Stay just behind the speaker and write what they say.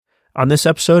On this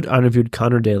episode, I interviewed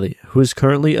Conor Daly, who is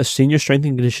currently a senior strength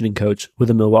and conditioning coach with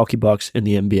the Milwaukee Bucks in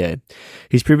the NBA.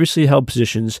 He's previously held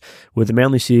positions with the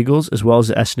Manly Sea Eagles as well as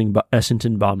the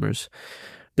Essendon Bombers.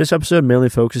 This episode mainly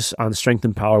focuses on strength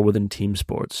and power within team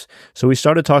sports. So we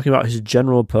started talking about his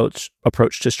general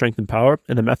approach to strength and power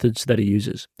and the methods that he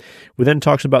uses. We then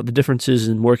talked about the differences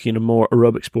in working in a more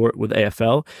aerobic sport with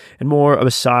AFL and more of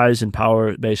a size and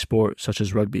power-based sport such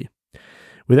as rugby.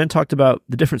 We then talked about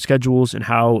the different schedules and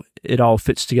how it all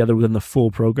fits together within the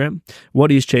full program,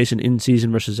 what he's chasing in season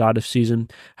versus out of season,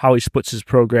 how he splits his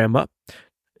program up,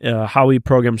 how he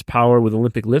programs power with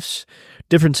Olympic lifts,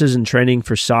 differences in training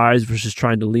for size versus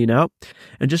trying to lean out,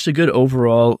 and just a good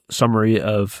overall summary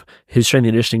of his strength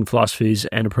and conditioning philosophies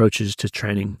and approaches to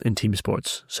training in team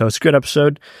sports. So it's a good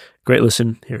episode. Great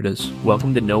listen. Here it is.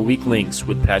 Welcome to No Weak Links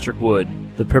with Patrick Wood.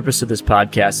 The purpose of this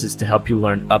podcast is to help you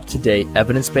learn up-to-date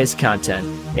evidence-based content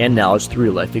and knowledge through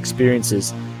life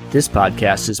experiences. This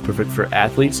podcast is perfect for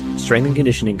athletes, strength and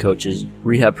conditioning coaches,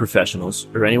 rehab professionals,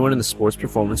 or anyone in the sports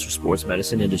performance or sports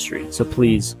medicine industry. So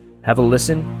please have a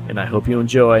listen, and I hope you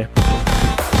enjoy.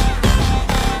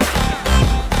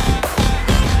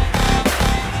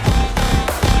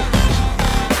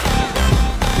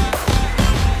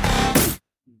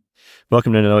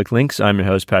 Welcome to No Weak Links. I'm your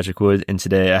host, Patrick Wood, and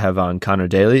today I have on Conor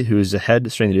Daly, who is the head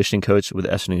strength and conditioning coach with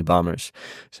the Essendon Bombers.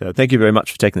 So thank you very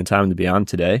much for taking the time to be on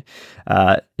today.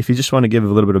 If you just want to give a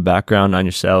little bit of background on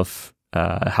yourself,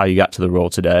 how you got to the role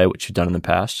today, what you've done in the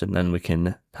past, and then we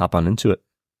can hop on into it.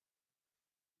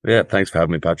 Yeah, thanks for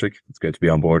having me, Patrick. It's good to be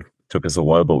on board. Took us a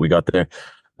while, but we got there.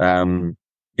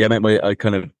 Mate, I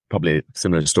kind of probably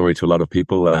similar story to a lot of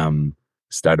people.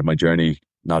 Started my journey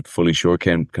not fully sure,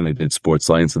 kind of did sports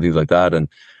science and things like that, and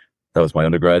that was my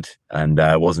undergrad, and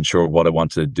I wasn't sure what I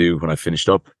wanted to do when I finished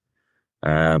up.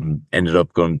 Ended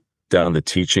up going down the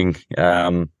teaching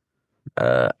avenue,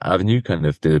 kind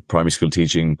of the primary school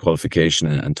teaching qualification,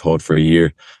 and taught for a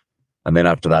year, and then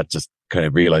after that just kind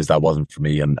of realized that wasn't for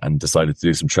me, and decided to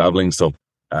do some traveling. So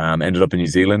ended up in New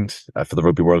Zealand for the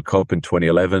Rugby World Cup in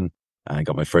 2011. I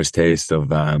got my first taste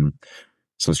of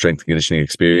some strength and conditioning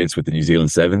experience with the New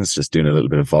Zealand Sevens, just doing a little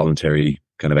bit of voluntary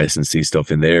kind of S&C stuff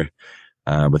in there,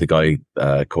 with a guy,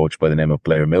 coach by the name of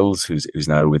Blair Mills, who's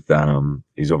now with,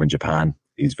 he's over in Japan.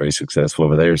 He's very successful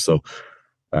over there. So,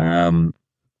 did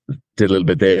a little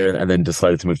bit there and then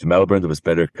decided to move to Melbourne. There was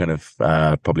better kind of,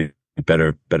 probably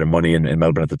better money in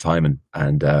Melbourne at the time,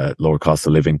 and lower cost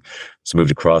of living. So moved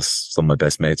across. Some of my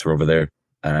best mates were over there,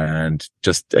 and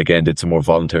just again, did some more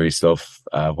voluntary stuff,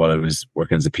 while I was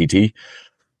working as a PT.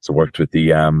 So worked with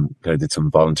the, kind of did some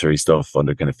voluntary stuff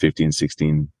under kind of 15,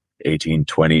 16, 18,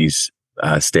 20s,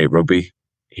 state rugby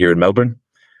here in Melbourne.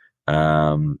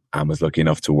 And was lucky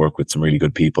enough to work with some really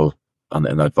good people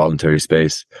in that voluntary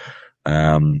space.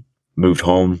 Moved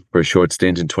home for a short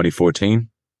stint in 2014,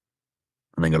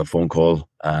 and then got a phone call,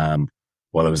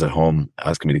 while I was at home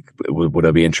asking me would I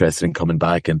be interested in coming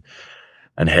back and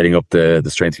heading up the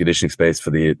strength and conditioning space for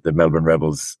the Melbourne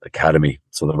Rebels Academy.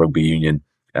 So the rugby union,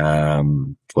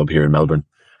 club here in Melbourne.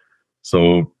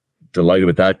 So delighted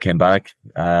with that. Came back,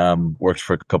 worked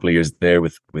for a couple of years there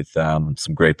with some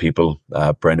great people,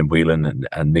 Brendan Whelan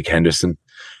and Nick Henderson,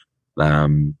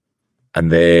 and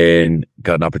then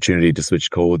got an opportunity to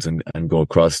switch codes and go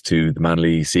across to the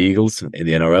Manly Sea Eagles in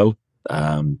the NRL.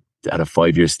 Had a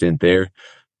 5-year stint there.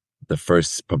 The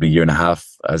first probably year and a half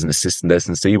as an assistant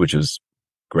S&C, which was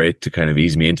great to kind of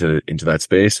ease me into that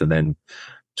space, and then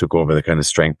took over the kind of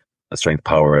strength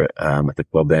power at the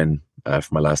club then for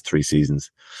my last 3 seasons.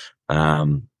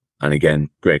 And again,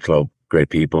 great club, great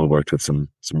people, worked with some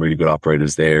really good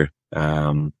operators there.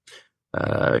 Cameron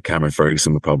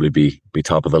Ferguson would probably be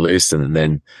top of the list, and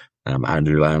then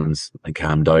Andrew Lowndes and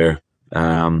Cam Dyer.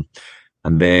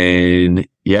 And then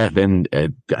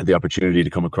had the opportunity to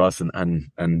come across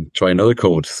and try another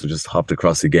code. So just hopped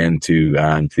across again to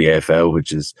the AFL,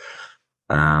 which is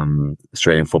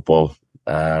Australian football,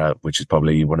 which is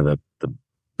probably one of the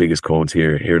biggest codes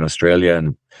here in Australia,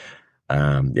 and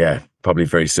probably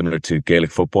very similar to Gaelic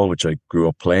football, which I grew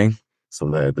up playing. So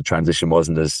the transition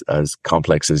wasn't as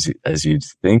complex as you'd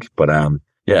think, but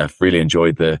really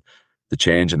enjoyed the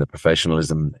change and the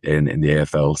professionalism in the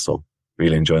AFL. So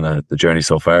really enjoying the journey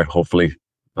so far. Hopefully,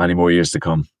 many more years to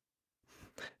come.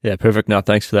 Yeah, perfect. No,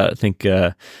 thanks for that. I think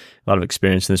a lot of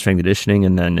experience in the strength conditioning,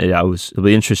 and then it'll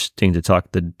be interesting to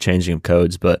talk the changing of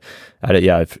codes. But I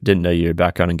didn't know your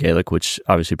background in Gaelic, which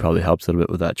obviously probably helps a little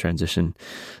bit with that transition.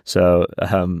 So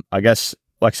I guess,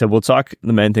 like I said, we'll talk.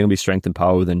 The main thing will be strength and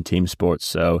power within team sports.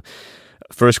 So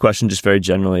first question, just very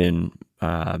generally,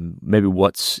 and maybe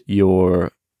what's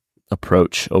your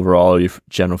approach overall, your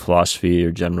general philosophy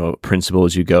or general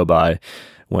principles you go by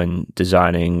when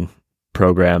designing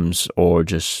programs or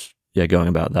just going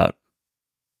about that?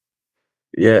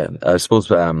 Yeah, I suppose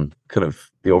kind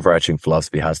of the overarching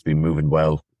philosophy has to be moving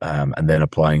well, and then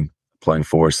applying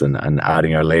force and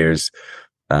adding our layers.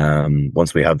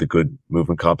 Once we have the good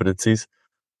movement competencies,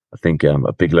 I think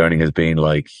a big learning has been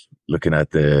like looking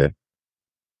at the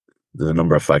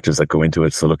number of factors that go into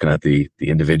it. So looking at the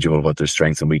individual, what their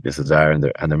strengths and weaknesses are, and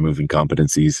their moving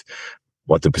competencies,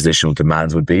 what the positional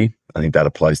demands would be. I think that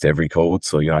applies to every code.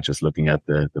 So you're not just looking at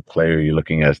the player, you're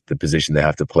looking at the position they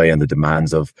have to play and the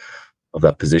demands of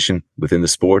that position within the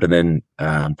sport. And then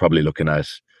probably looking at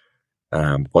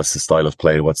what's the style of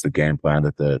play, what's the game plan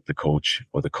that the coach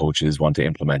or the coaches want to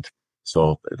implement.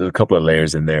 So there's a couple of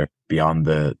layers in there beyond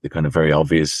the kind of very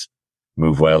obvious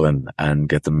move well and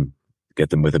get them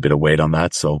with a bit of weight on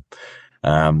that. So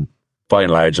by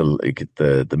and large, like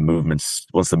the movements,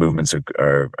 once the movements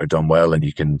are done well, and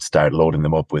you can start loading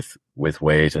them up with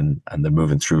weight and they're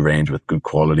moving through range with good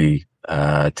quality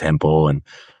tempo, and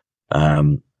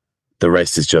the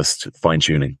rest is just fine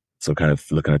tuning. So kind of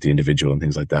looking at the individual and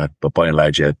things like that. But by and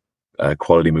large,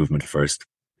 quality movement first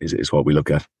is what we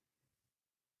look at.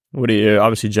 What are you,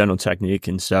 obviously general technique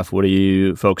and stuff, what are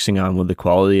you focusing on with the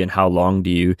quality, and how long do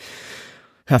you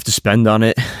have to spend on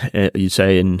it, you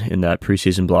say, in that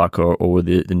preseason block or with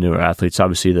the newer athletes?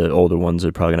 Obviously the older ones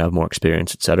are probably going to have more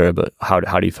experience, etc. But how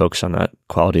do you focus on that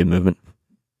quality of movement?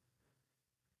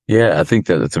 Yeah, I think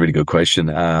that's a really good question.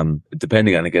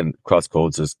 Depending on, again, cross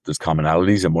codes, there's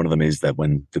commonalities, and one of them is that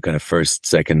when the kind of first,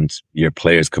 second year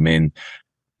players come in,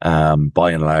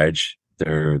 by and large,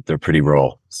 they're pretty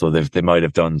raw. So they might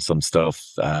have done some stuff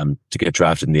to get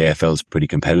drafted in the AFL is pretty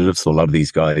competitive. So a lot of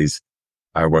these guys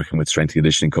are working with strength and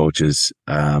conditioning coaches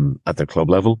at their club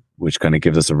level, which kind of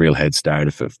gives us a real head start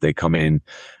if they come in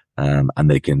and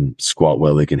they can squat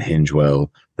well, they can hinge well,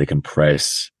 they can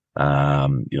press.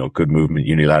 Good movement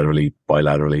unilaterally,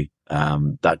 bilaterally.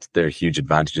 They're huge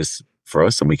advantages for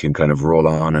us, and we can kind of roll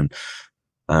on. And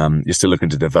you're still looking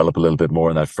to develop a little bit more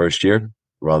in that first year,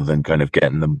 rather than kind of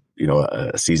getting them.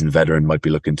 A seasoned veteran might be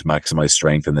looking to maximize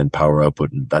strength and then power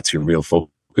output, and that's your real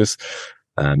focus.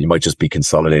 You might just be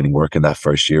consolidating work in that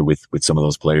first year with some of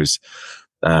those players.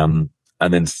 And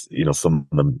then, some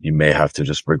of them you may have to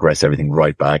just regress everything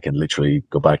right back and literally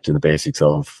go back to the basics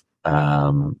of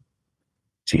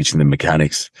teaching them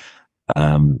mechanics.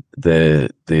 The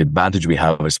advantage we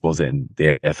have, I suppose, in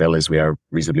the AFL is we are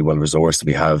reasonably well resourced.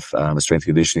 We have a strength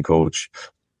and conditioning coach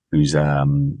who's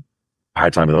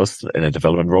part-time with us in a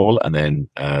development role, and then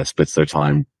splits their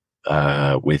time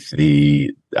with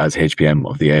as HPM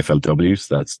of the AFLW.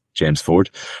 So that's James Ford.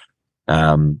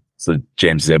 So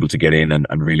James is able to get in and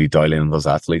really dial in on those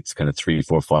athletes, kind of 3,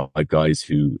 4, 5 guys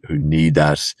who need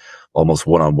that almost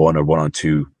one-on-one or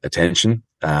one-on-two attention.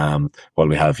 While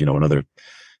we have, another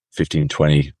 15,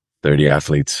 20, 30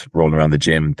 athletes rolling around the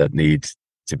gym that need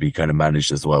to be kind of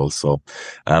managed as well. So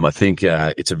I think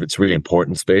it's a really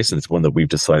important space, and it's one that we've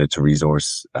decided to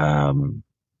resource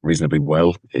reasonably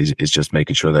well, is just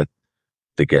making sure that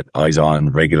they get eyes on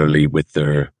regularly with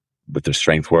their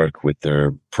strength work, with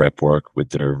their prep work, with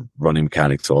their running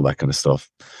mechanics, all that kind of stuff.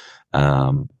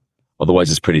 Otherwise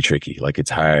it's pretty tricky. Like,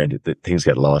 it's hard, things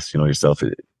get lost, yourself.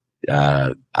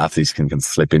 Athletes can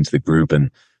slip into the group, and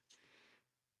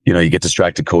you get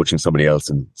distracted coaching somebody else,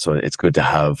 and so it's good to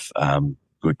have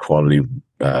good quality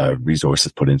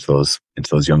resources put into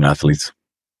those young athletes.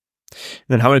 And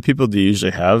then how many people do you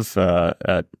usually have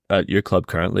at your club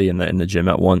currently in the gym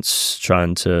at once,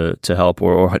 trying to help,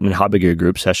 or how big are your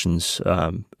group sessions?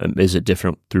 Is it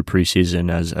different through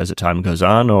preseason as the time goes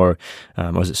on, or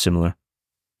was it similar?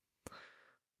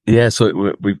 Yeah,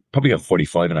 so we probably got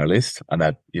 45 in our list, and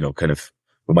that, kind of,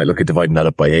 we might look at dividing that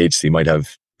up by age. So you might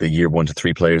have the year 1 to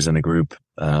 3 players in a group.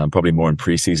 Probably more in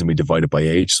preseason, we divide it by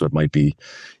age. So it might be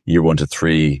year 1 to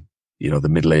 3, the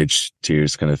middle age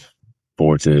tiers, kind of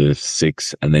 4 to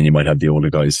 6, and then you might have the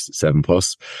older guys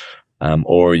 7+.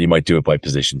 Or you might do it by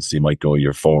positions. So you might go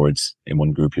your forwards in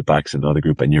one group, your backs in another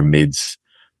group, and your mids,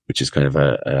 which is kind of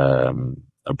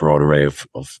a broad array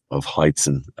of heights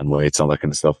and weights, all that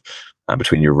kind of stuff,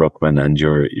 between your ruckman and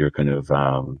your kind of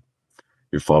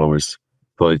your followers.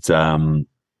 But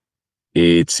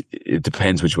it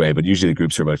depends which way, but usually the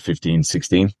groups are about 15,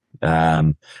 16.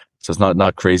 So it's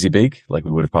not crazy big. Like,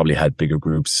 we would have probably had bigger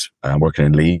groups working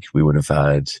in league. We would have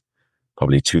had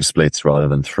probably 2 splits rather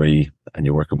than 3, and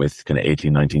you're working with kind of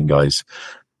 18, 19 guys.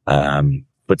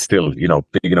 But still,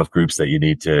 big enough groups that you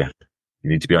need to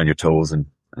be on your toes and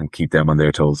keep them on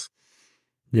their toes.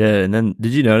 Yeah. And then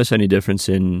did you notice any difference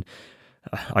in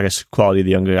I guess, quality of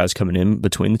the younger guys coming in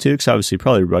between the two? Because obviously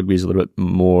probably rugby is a little bit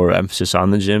more emphasis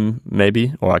on the gym,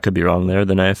 maybe, or I could be wrong there,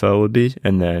 than AFL would be.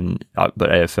 And then, but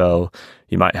AFL,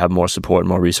 you might have more support,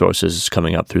 more resources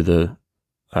coming up through the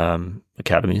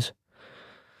academies.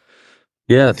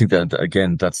 Yeah, I think that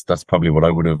again, that's probably what I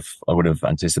would have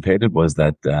anticipated, was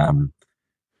that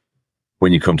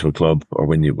when you come to a club, or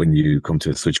when you come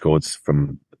to switch codes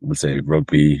from, let's say,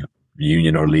 rugby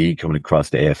union or league coming across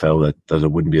to AFL, that there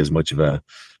wouldn't be as much of a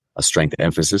strength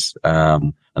emphasis,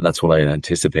 and that's what I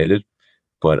anticipated.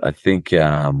 But I think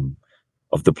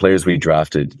of the players we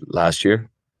drafted last year,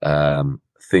 I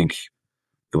think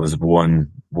there was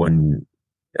one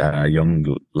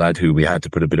young lad who we had to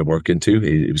put a bit of work into.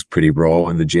 He was pretty raw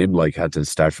in the gym, like had to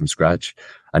start from scratch,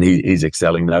 and he's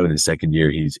excelling now in his second year.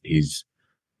 He's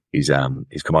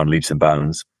come on leaps and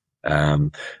bounds.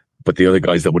 But the other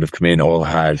guys that would have come in all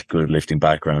had good lifting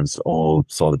backgrounds, all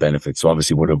saw the benefits. So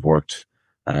obviously would have worked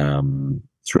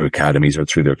through academies or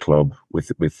through their club with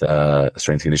a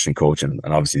strength and conditioning coach, and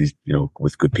obviously,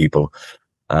 with good people.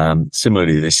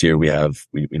 Similarly, this year we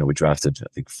drafted, I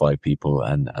think, 5 people,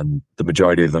 and the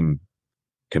majority of them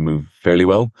can move fairly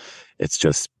well. It's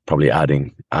just probably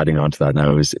adding on to that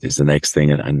now is the next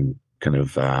thing, and kind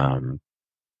of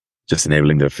just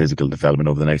enabling their physical development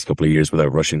over the next couple of years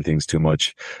without rushing things too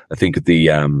much. I think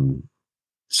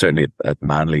certainly at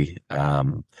Manly,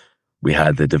 we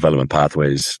had the development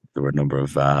pathways. There were a number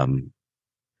of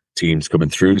teams coming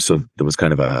through, so there was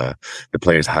kind of the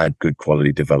players had good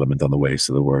quality development on the way,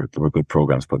 so there were good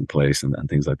programs put in place and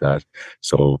things like that.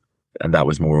 So, and that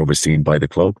was more overseen by the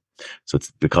club. So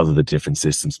it's because of the different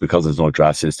systems, because there's no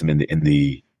draft system in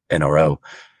the NRL,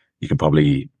 you can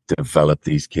probably develop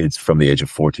these kids from the age of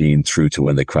 14 through to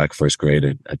when they crack first grade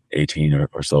at 18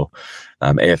 or so.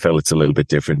 AFL, it's a little bit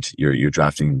different. You're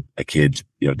drafting a kid,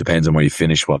 it depends on where you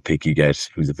finish, what pick you get,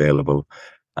 who's available.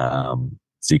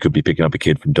 So you could be picking up a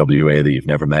kid from WA that you've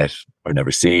never met or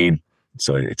never seen.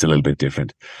 So it's a little bit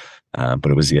different. But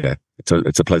it was,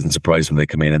 it's a pleasant surprise when they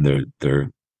come in and they're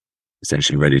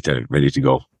essentially ready to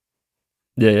go.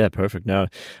 Yeah, perfect. Now,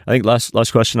 I think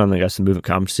last question on, I guess, the movement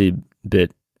competency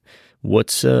bit.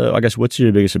 What's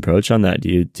your biggest approach on that?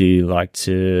 Do you like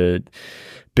to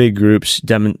big groups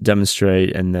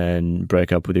demonstrate and then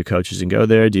break up with your coaches and go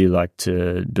there? Do you like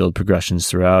to build progressions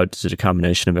throughout? Is it a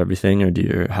combination of everything,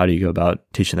 or how do you go about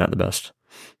teaching that the best?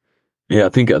 Yeah, I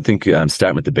think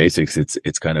starting with the basics.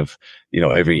 It's kind of,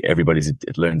 everybody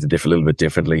learns a little bit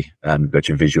differently. You've got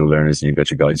your visual learners and you've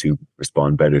got your guys who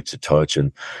respond better to touch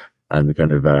and the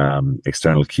kind of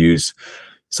external cues.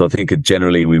 So I think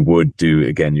generally we would do,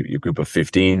 again, your group of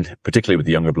 15, particularly with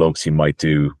the younger blokes, you might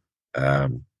do a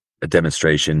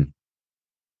demonstration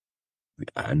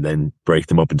and then break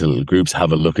them up into little groups,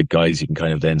 have a look at guys. You can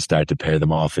kind of then start to pair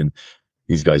them off, and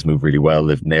these guys move really well.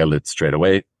 They've nailed it straight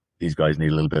away. These guys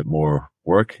need a little bit more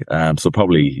work. So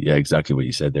probably, exactly what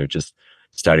you said there, just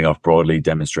starting off broadly,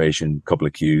 demonstration, couple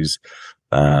of cues.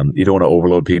 You don't want to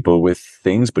overload people with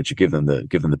things, but you give them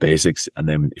the basics. And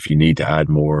then if you need to add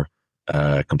more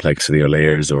complexity or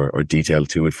layers or detail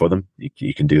to it for them,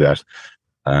 you can do that.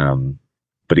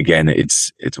 But again,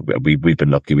 we've been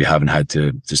lucky. We haven't had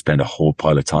to spend a whole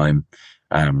pile of time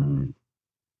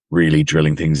really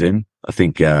drilling things in. I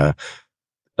think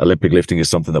Olympic lifting is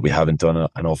something that we haven't done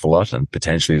an awful lot, and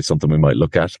potentially it's something we might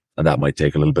look at, and that might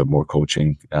take a little bit more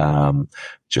coaching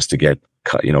just to get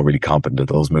really competent at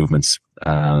those movements.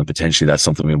 Potentially that's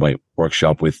something we might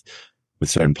workshop with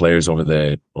certain players over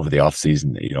the off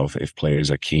season. If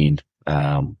players are keen,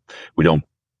 we don't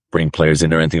bring players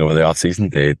in or anything over the off season.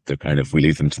 They're kind of, we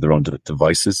leave them to their own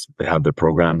devices. They have their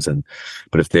programs,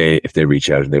 but if they reach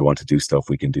out and they want to do stuff,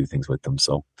 we can do things with them.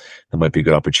 So that might be a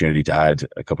good opportunity to add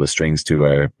a couple of strings to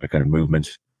our kind of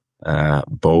movement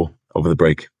bow over the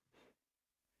break.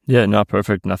 Yeah, no,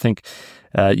 perfect. And I think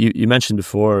you mentioned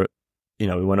before, we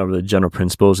went over the general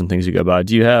principles and things you go by.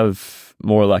 Do you have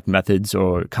more like methods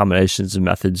or combinations of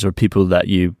methods or people that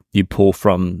you pull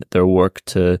from their work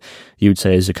to, you would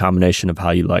say, is a combination of how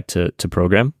you like to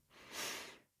program?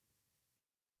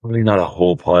 Really not a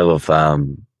whole pile of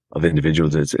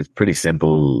individuals. It's pretty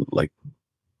simple. Like,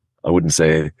 I wouldn't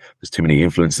say there's too many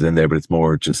influences in there, but it's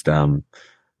more just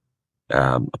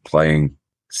applying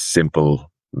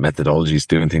simple methodologies,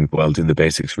 doing things well, doing the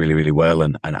basics really, really well,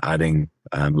 and adding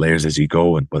layers as you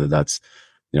go. And whether that's,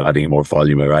 adding more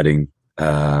volume or adding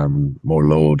more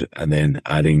load, and then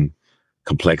adding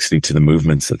complexity to the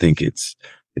movements. I think it's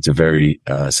a very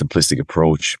simplistic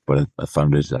approach, but I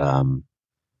found it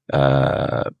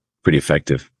pretty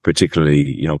effective,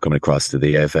 particularly, coming across to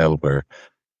the AFL where,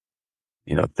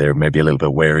 they're maybe a little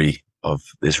bit wary of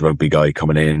this rugby guy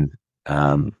coming in,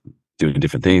 doing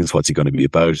different things. What's he going to be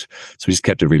about? So we just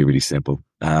kept it really, really simple.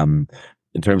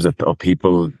 In terms of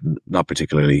people, not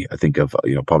particularly. I think of,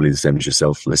 probably the same as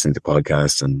yourself, listening to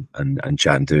podcasts and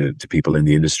chatting to people in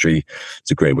the industry.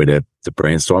 It's a great way to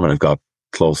brainstorm. And I've got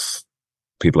close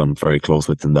people I'm very close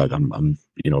with and that I'm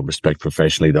respect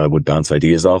professionally that I would bounce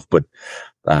ideas off. But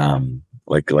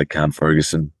like Cam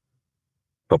Ferguson,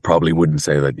 but probably wouldn't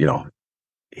say that,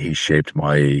 he shaped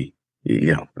my,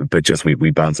 but just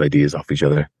we bounce ideas off each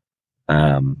other.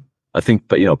 I think,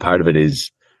 but part of it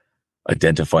is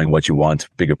identifying what you want,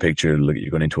 bigger picture. Look,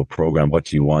 you're going into a program. What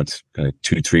do you want? Kind of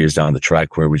 2-3 years down the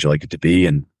track, where would you like it to be?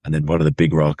 And then what are the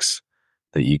big rocks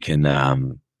that you can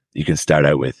start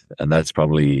out with? And that's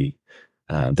probably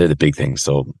they're the big things.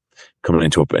 So coming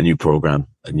into a new program,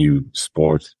 a new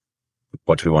sport,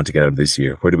 what do we want to get out of this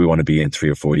year? Where do we want to be in 3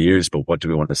 or 4 years? But what do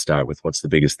we want to start with? What's the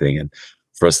biggest thing? And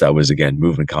for us, that was, again,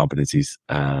 movement competencies,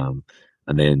 and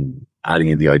then adding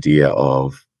in the idea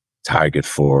of target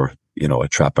for a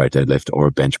trap bar deadlift or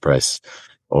a bench press,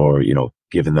 or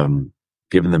giving them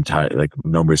like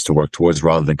numbers to work towards,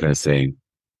 rather than kind of saying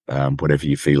whatever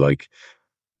you feel like.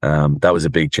 That was a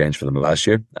big change for them last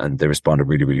year, and they responded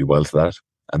really, really well to that.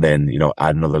 And then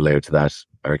add another layer to that.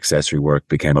 Our accessory work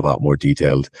became a lot more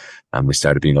detailed, and we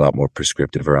started being a lot more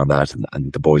prescriptive around that.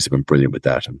 And the boys have been brilliant with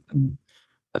that. And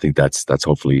I think that's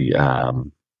hopefully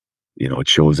it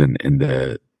shows in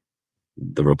the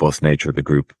robust nature of the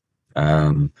group.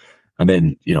 And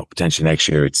then, potentially next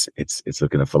year, it's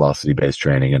looking at velocity based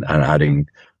training and adding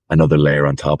another layer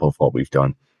on top of what we've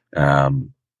done.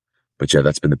 But yeah,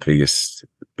 that's been the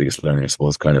biggest learning, I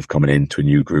suppose, kind of coming into a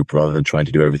new group rather than trying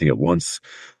to do everything at once.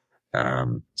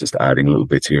 Just adding little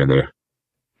bits here and there.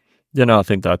 Yeah, no, I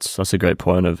think that's a great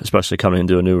point of, especially coming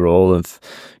into a new role of,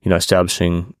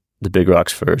 establishing the big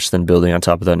rocks first, then building on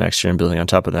top of that next year and building on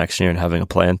top of the next year and having a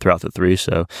plan throughout the 3.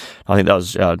 So I think that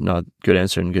was a good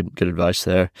answer and good advice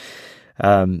there.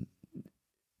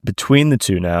 Between the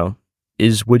two now,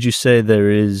 would you say there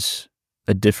is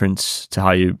a difference to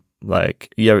how you,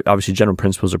 obviously general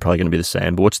principles are probably going to be the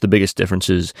same, but what's the biggest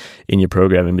differences in your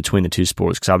programming between the two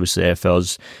sports? Because obviously AFL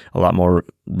is a lot more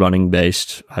running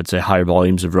based, I'd say higher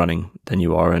volumes of running than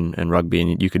you are in rugby,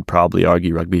 and you could probably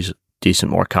argue rugby's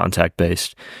decent more contact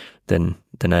based than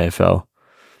AFL.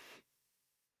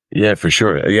 Yeah, for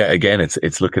sure. Yeah, again,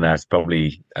 it's looking at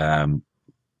probably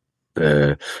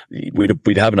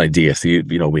we'd have an idea. So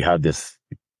we have this.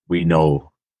 We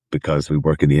know, because we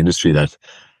work in the industry, that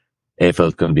AFL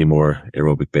is going to be more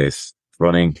aerobic based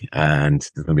running, and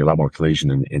there's going to be a lot more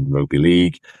collision in rugby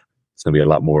league. It's going to be a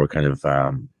lot more kind of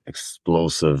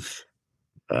explosive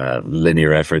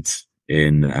linear efforts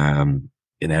in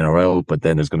NRL, but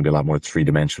then there's going to be a lot more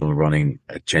 3-dimensional running,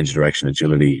 change of direction,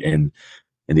 agility in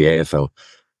the AFL.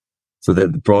 So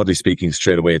that, broadly speaking,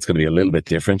 straight away, it's going to be a little bit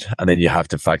different. And then you have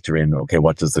to factor in, okay,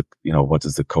 what does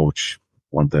the coach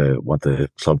want the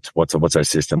club, what's our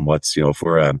system? What's, if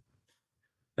we're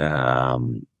a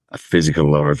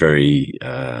physical or a very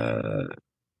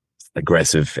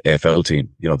aggressive AFL team,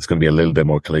 there's going to be a little bit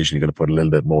more collision. You're going to put a little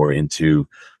bit more into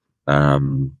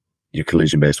your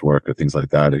collision-based work or things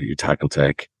like that, or your tackle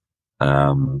tech.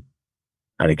 And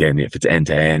again, if it's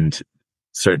end-to-end,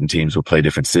 certain teams will play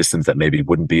different systems that maybe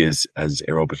wouldn't be as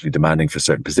aerobically demanding for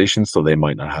certain positions, so they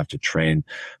might not have to train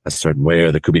a certain way.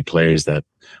 Or there could be players that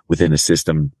within a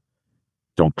system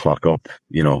don't clock up,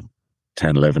 10,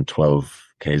 11, 12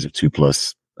 Ks of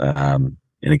 2+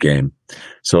 in a game.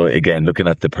 So again, looking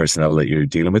at the personnel that you're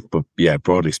dealing with, but yeah,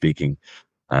 broadly speaking,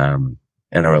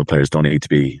 NRL players don't need to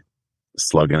be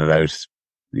slugging it out,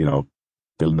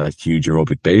 building that huge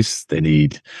aerobic base. They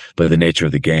need, by the nature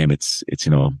of the game, it's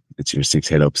your 6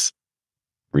 hit-ups,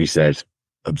 reset,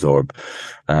 absorb.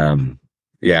 And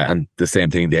the same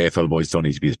thing, the AFL boys don't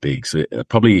need to be as big. So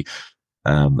probably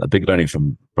a big learning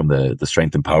from the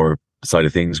strength and power side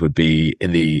of things would be,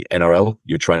 in the NRL,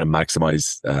 you're trying to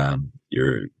maximize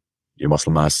your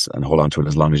muscle mass and hold on to it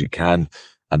as long as you can.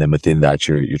 And then within that,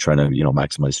 you're trying to,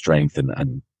 maximize strength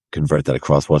and convert that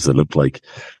across. What does it look like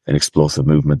in explosive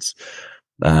movements?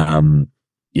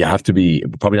 You have to be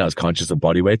probably not as conscious of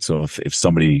body weight. So if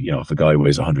somebody, if a guy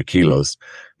weighs 100 kilos,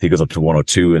 if he goes up to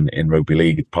 102 in rugby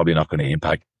league, it's probably not going to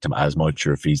impact him as much.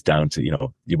 Or if he's down to,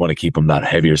 you want to keep him that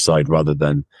heavier side rather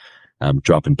than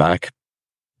dropping back,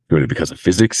 purely because of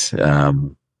physics.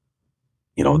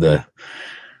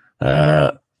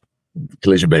 The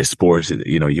collision-based sport,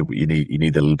 you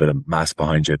need a little bit of mass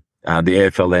behind you. And the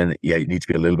AFL, then, you need to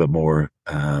be a little bit more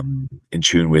in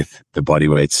tune with the body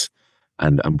weights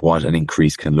and what an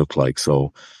increase can look like.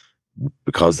 So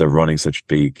because they're running such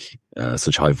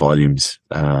high volumes,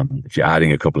 if you're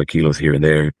adding a couple of kilos here and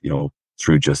there,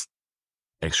 through just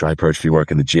extra hypertrophy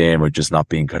work in the gym or just not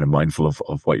being kind of mindful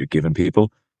of what you're giving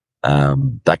people,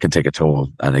 that can take a toll,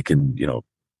 and it can,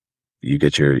 you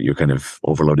get your kind of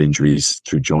overload injuries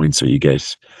through joints, or you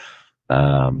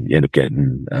end up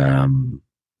getting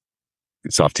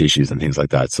soft tissues and things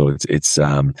like that. So it's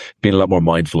being a lot more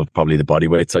mindful of probably the body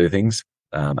weight side of things,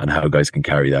 and how guys can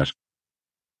carry that.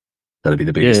 That'll be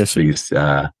the biggest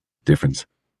difference.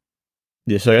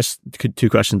 Yeah, so I guess two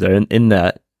questions there. In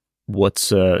that,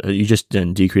 what's you just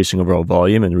then decreasing overall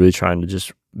volume and really trying to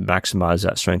just maximize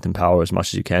that strength and power as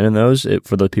much as you can in those,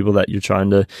 for the people that you're trying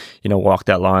to, walk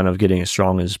that line of getting as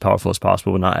strong as powerful as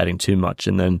possible, but not adding too much.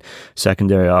 And then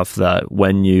secondary off that,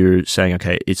 when you're saying,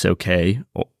 okay, it's okay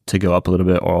to go up a little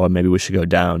bit, or maybe we should go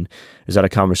down, is that a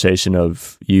conversation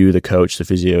of you, the coach, the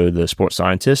physio, the sports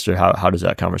scientist, or how does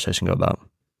that conversation go about?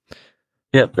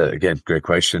 Yeah, again, great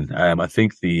question. I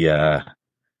think the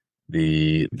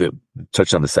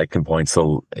touch on the second point.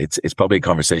 So it's probably a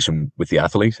conversation with the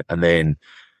athlete, and then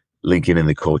linking in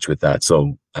the coach with that.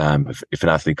 So if an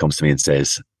athlete comes to me and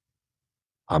says,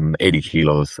 I'm 80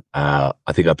 kilos, I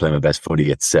think I play my best footy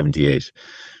at 78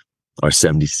 or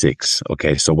 76.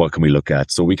 Okay, so what can we look at?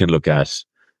 So we can look at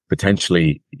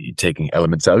potentially taking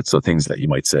elements out. So things that you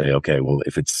might say, okay, well,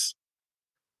 if it's,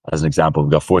 as an example,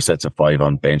 we've got 4 sets of 5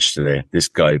 on bench today. This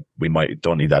guy, we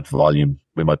don't need that volume.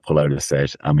 We might pull out a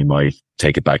set and we might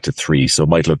take it back to 3. So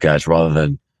might look at, rather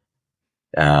than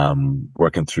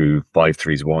working through 5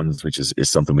 3s 1s, which is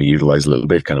something we utilize a little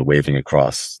bit, kind of waving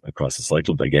across the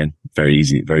cycle. But again, very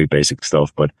easy, very basic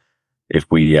stuff. But if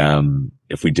we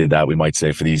did that, we might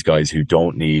say for these guys who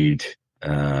don't need,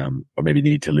 or maybe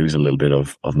need to lose a little bit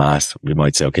of mass, we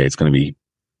might say, okay, it's going to be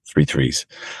 3 3s.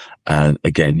 And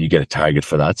again, you get a target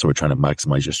for that. So we're trying to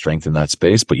maximize your strength in that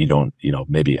space, but you don't,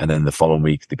 maybe, and then the following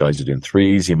week, the guys are doing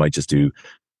 3s. You might just do,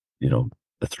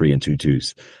 a 3 and 2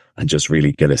 2s and just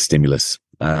really get a stimulus.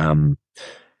 The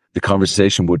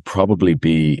conversation would probably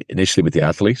be initially with the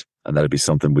athlete, and that'd be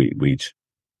something we'd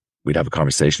have a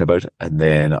conversation about. And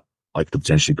then I could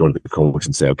potentially go to the coach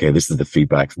and say, okay, this is the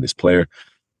feedback from this player.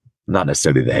 Not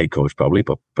necessarily the head coach probably,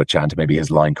 but chatting to maybe his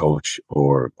line coach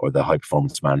or the high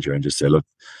performance manager, and just say, look,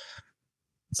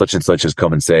 such and such has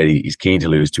come and said he's keen to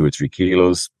lose 2 or 3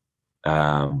 kilos.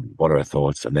 What are our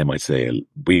thoughts? And they might say,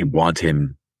 we want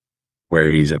him where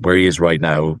he is right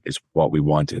now is what we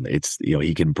want. And it's,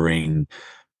 he can bring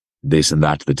this and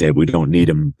that to the table. We don't need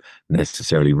him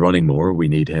necessarily running more. We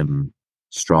need him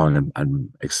strong and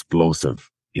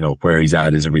explosive. Where he's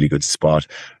at is a really good spot.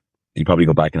 You probably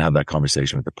go back and have that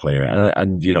conversation with the player,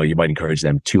 and you might encourage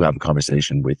them to have a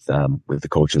conversation with the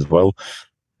coach as well.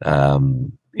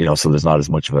 So there's not as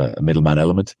much of a middleman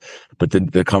element, but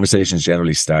the conversations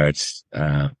generally start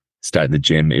in the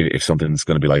gym if something's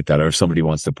going to be like that, or if somebody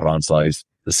wants to put on size,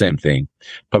 the same thing.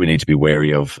 Probably need to be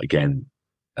wary of, again,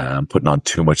 putting on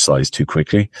too much size too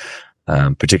quickly,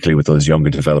 particularly with those younger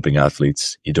developing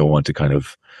athletes. You don't want to kind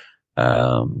of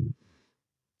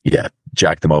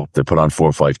jack them up. They put on 4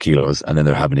 or 5 kilos, and then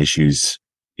they're having issues,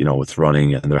 with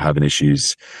running, and they're having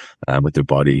issues with their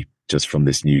body just from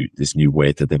this new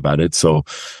weight that they've added. So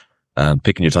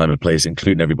picking your time and place,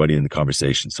 including everybody in the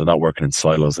conversation. So not working in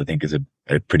silos, I think, is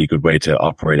a pretty good way to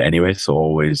operate anyway. So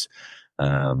always,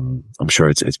 I'm sure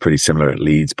it's pretty similar at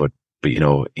Leeds, but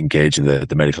engaging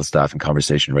the medical staff in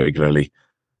conversation regularly,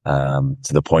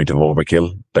 to the point of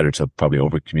overkill. Better to probably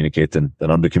over communicate than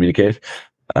under communicate.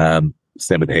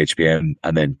 Same with the HPM,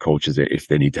 and then coaches if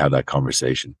they need to have that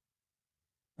conversation.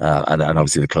 And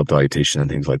obviously the club dietitian and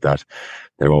things like that.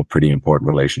 They're all pretty important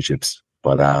relationships.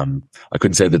 But I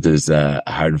couldn't say that there's a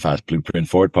hard and fast blueprint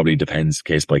for it. Probably depends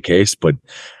case by case. But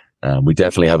we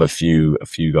definitely have a few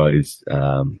guys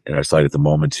in our side at the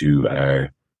moment who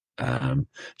are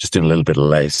just doing a little bit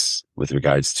less with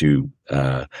regards to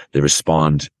they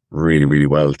respond really, really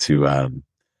well to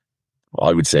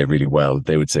I would say really well.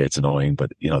 They would say it's annoying,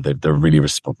 but they're really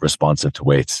responsive to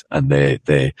weights, and they're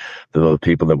the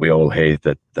people that we all hate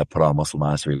that put on muscle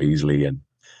mass really easily. And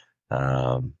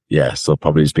so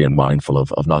probably just being mindful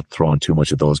of not throwing too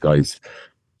much at those guys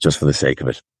just for the sake of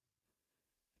it.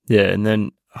 Yeah, and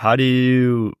then what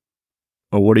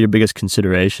are your biggest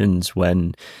considerations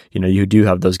when you do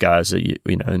have those guys that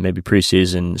maybe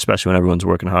preseason, especially when everyone's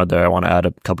working hard there, I want to add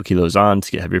a couple kilos on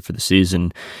to get heavier for the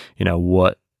season.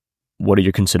 What are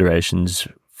your considerations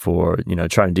for,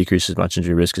 trying to decrease as much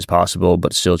injury risk as possible,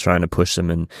 but still trying to push them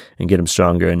and get them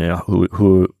stronger? And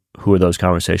who are those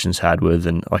conversations had with?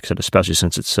 And like I said, especially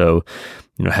since it's so,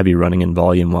 heavy running and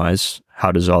volume wise,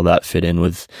 how does all that fit in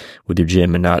with your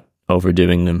gym and not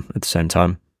overdoing them at the same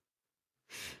time?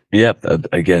 Yeah,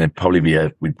 again, it'd probably be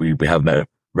we have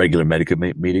regular medical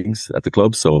meetings at the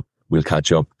club, so we'll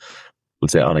catch up. we'll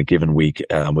say on a given week,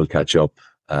 we'll catch up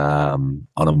on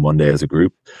a Monday as a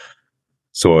group.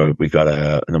 So we've got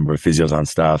a number of physios on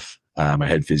staff, our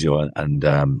head physio and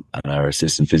our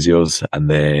assistant physios, and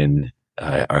then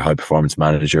our high performance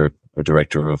manager, our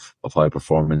director of high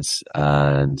performance,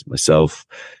 and myself,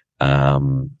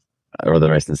 our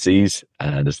other S&Cs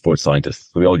and a sports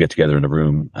scientist. So we all get together in a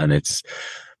room, and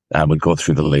we'll go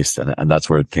through the list, and that's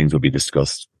where things will be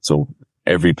discussed. So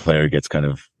every player gets kind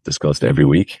of discussed every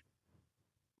week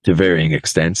to varying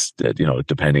extents,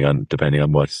 depending on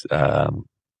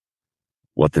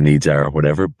what the needs are or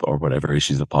whatever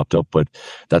issues have popped up. But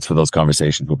that's where those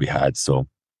conversations will be had. So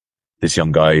this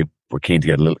young guy, we're keen to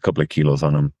get a couple of kilos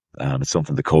on him. It's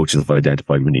something the coaches have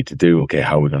identified we need to do. Okay,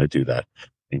 how are we going to do that?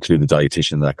 Include the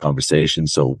dietitian in that conversation,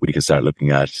 so we can start looking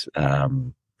at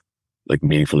like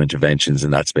meaningful interventions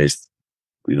in that space.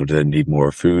 Do they need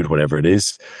more food, whatever it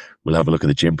is? We'll have a look at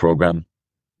the gym program.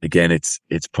 Again, it's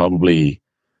probably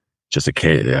just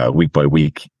a week by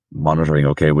week monitoring.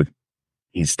 Okay,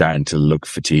 he's starting to look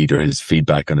fatigued, or his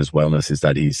feedback on his wellness is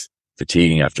that he's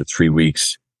fatiguing after 3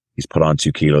 weeks. He's put on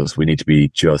 2 kilos. We need to be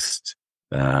just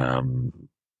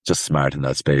smart in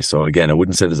that space. So again, I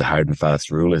wouldn't say there's a hard and fast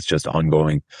rule. It's just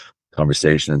ongoing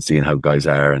conversation and seeing how guys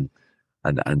are, and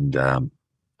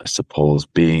I suppose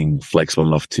being flexible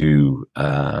enough to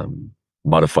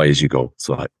modify as you go.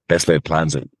 So best laid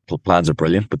plans are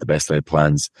brilliant, but the best laid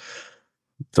plans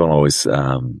don't always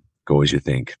go as you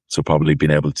think. So probably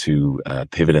being able to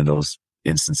pivot in those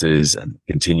instances and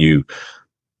continue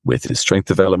with his strength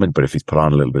development. But if he's put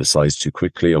on a little bit of size too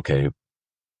quickly, okay,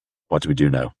 what do we do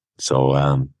now?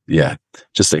 So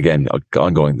just again,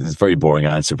 ongoing. It's a very boring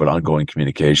answer, but ongoing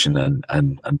communication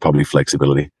and probably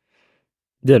flexibility.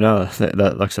 Yeah, no,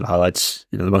 that like I said, highlights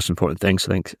the most important things.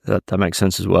 I think that makes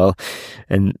sense as well.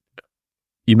 And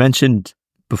you mentioned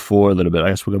before a little bit, I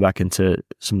guess we'll go back into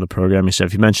some of the programming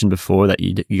stuff. You mentioned before that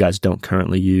you guys don't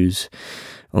currently use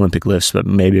Olympic lifts, but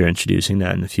maybe you're introducing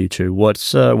that in the future.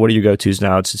 What are your go-tos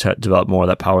now to develop more of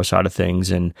that power side of things,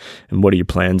 and what are your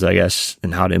plans, I guess,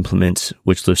 and how to implement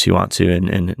which lifts you want to,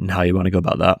 and how you want to go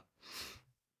about that?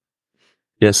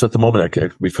 Yeah, so at the moment,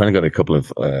 we've kind of got a couple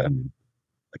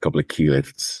of key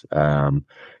lifts.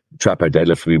 Trap bar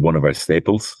deadlift will be one of our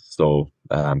staples. So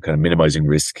kind of minimizing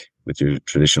risk with your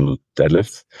traditional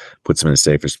deadlift, puts them in a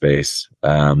safer space.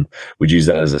 We'd use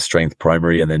that as a strength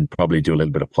primary, and then probably do a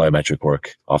little bit of plyometric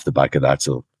work off the back of that.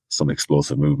 So some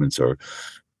explosive movements, or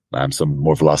some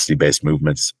more velocity based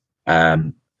movements.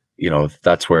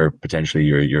 That's where potentially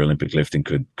your Olympic lifting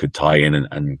could tie in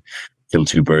and kill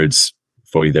 2 birds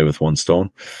for you there with 1 stone.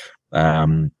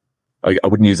 I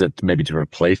wouldn't use it maybe to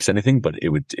replace anything, but it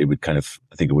would kind of,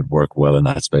 I think it would work well in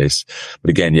that space. But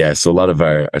again, yeah, so a lot of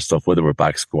our stuff, whether we're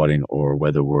back squatting or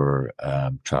whether we're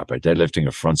trap bar deadlifting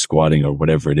or front squatting or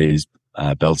whatever it is,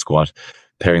 belt squat,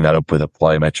 pairing that up with a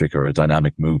plyometric or a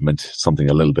dynamic movement,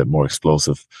 something a little bit more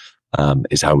explosive,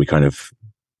 is how we kind of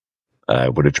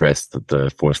would address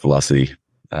the force velocity.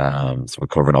 So we're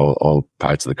covering all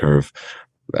parts of the curve.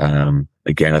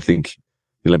 Again, I think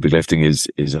the Olympic lifting is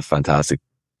a fantastic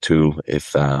tool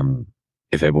if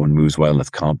everyone moves well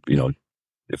and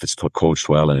if it's coached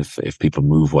well, and if people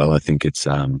move well. I think it's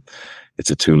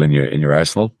a tool in your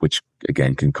arsenal, which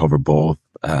again can cover both.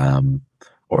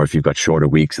 Or if you've got shorter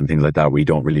weeks and things like that, where you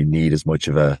don't really need as much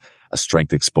of a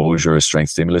strength exposure, a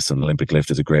strength stimulus, and Olympic lift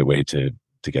is a great way to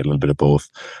get a little bit of both.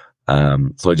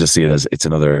 So I just see it as it's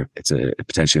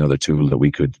potentially another tool that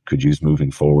we could use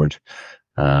moving forward,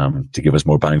 to give us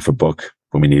more bang for buck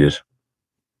when we need it.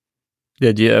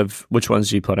 Yeah, do you have, which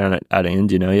ones do you put on at end?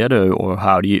 Do you know yet, or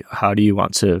how do you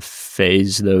want to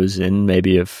phase those in?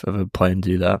 Maybe if a plan to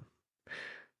do that.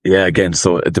 Yeah, again,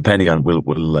 so depending on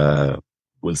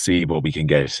we'll see what we can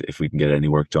get, if we can get any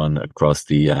work done across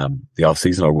the off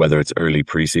season, or whether it's early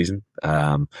preseason.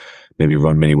 Maybe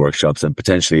run mini workshops, and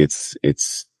potentially it's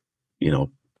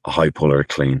a high pull or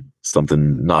clean,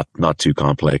 something not too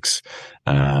complex.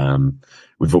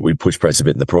 We push press a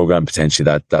bit in the program. Potentially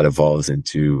that evolves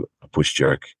into a push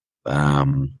jerk,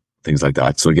 things like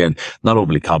that. So again, not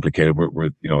overly complicated.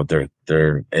 We're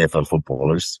they're AFL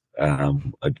footballers.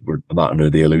 We're not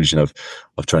under the illusion of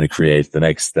trying to create the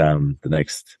next kind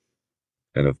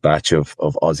of batch of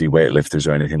Aussie weightlifters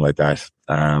or anything like that.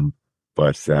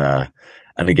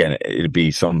 And again, it'd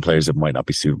be some players that might not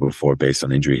be suitable for, based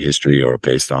on injury history or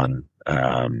based on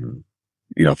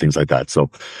things like that.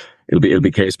 So it'll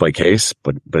be case by case,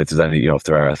 but if there's any, if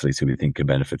there are athletes who we think can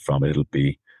benefit from it, it'll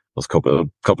be those couple of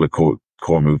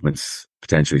core movements,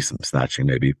 potentially some snatching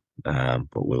maybe.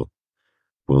 But we'll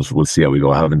see how we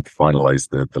go. I haven't finalized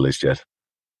the list yet.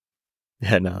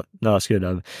 Yeah, no, it's good.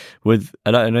 I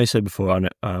know you said before on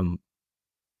it,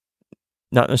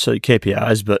 not necessarily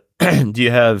KPIs, but do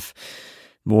you have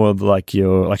more of like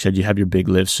I said, you have your big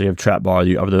lifts, so you have trap bar,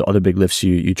 you have the other big lifts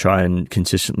you try and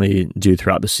consistently do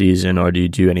throughout the season, or do you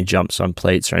do any jumps on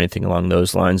plates or anything along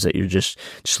those lines that you're just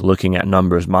looking at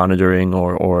numbers, monitoring,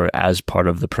 or as part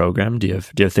of the program? Do you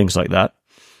have things like that?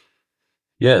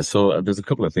 Yeah, so there's a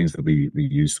couple of things that we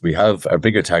use. We have our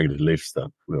bigger targeted lifts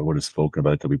that we would have spoken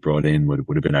about that we brought in would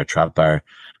have been our trap bar,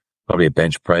 probably a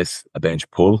bench press, a bench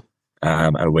pull,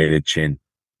 and a weighted chin.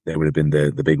 They would have been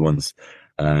the big ones.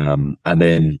 And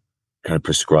then kind of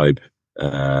prescribe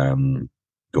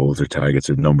goals or targets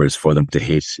or numbers for them to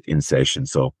hit in session.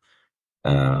 So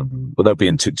without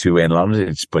being too anal on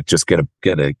it, but just get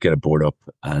a board up,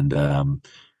 and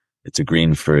it's a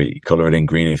green for you color it in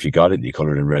green if you got it, you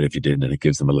color it in red if you didn't, and it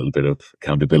gives them a little bit of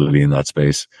accountability in that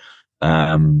space.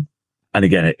 And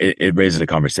again, it raises a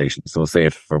conversation. So say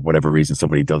if for whatever reason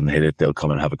somebody doesn't hit it, they'll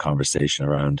come and have a conversation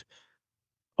around,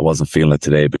 I wasn't feeling it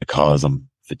today because I'm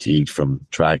fatigued from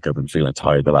track. I've been feeling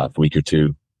tired the last week or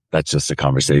two. That's just a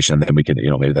conversation. Then we can,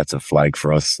 maybe that's a flag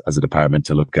for us as a department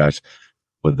to look at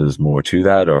whether there's more to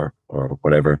that or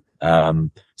whatever. So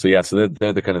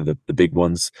they're the kind of the big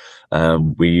ones.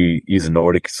 We use a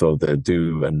Nordic, so they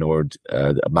do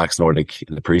a max Nordic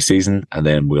in the preseason, and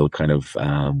then we'll kind of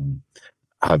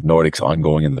have Nordics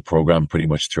ongoing in the program pretty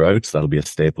much throughout. So that'll be a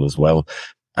staple as well.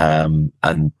 And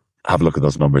have a look at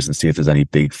those numbers and see if there's any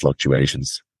big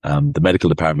fluctuations. The medical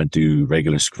department do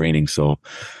regular screening, so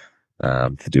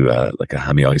to do like a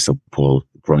hammy iso pull,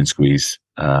 groin squeeze,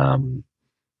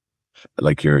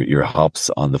 like your hops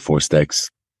on the 4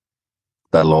 sticks.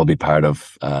 That'll all be part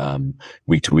of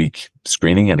week to week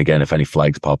screening. And again, if any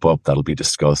flags pop up, that'll be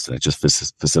discussed, and it just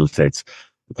facilitates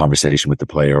the conversation with the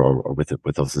player or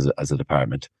with us as a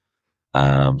department.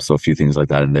 So a few things like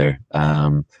that in there.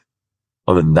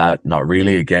 Other than that, not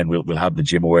really. Again, we'll have the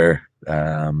gym aware,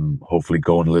 hopefully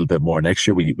going a little bit more next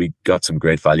year. We got some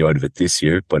great value out of it this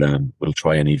year, but we'll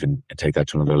try and even take that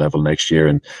to another level next year,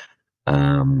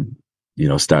 and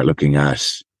start looking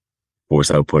at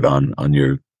force output on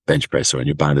your bench press or on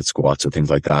your banded squats or things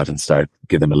like that, and start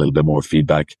give them a little bit more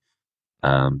feedback,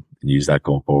 and use that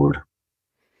going forward.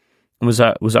 Was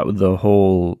that with the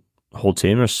whole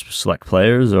team, or select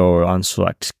players, or on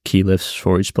select key lifts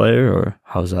for each player, or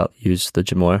how's that used, the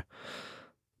gym wire?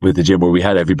 With the gym where we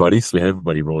had everybody, so we had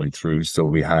everybody rolling through. So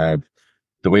we had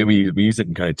the way we use it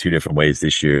in kind of 2 different ways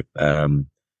this year. One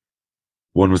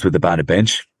was with the banded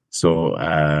bench. So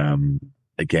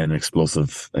again,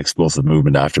 explosive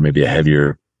movement after maybe a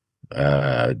heavier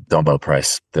dumbbell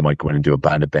press. They might go in and do a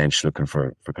banded bench looking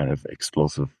for kind of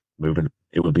explosive movement.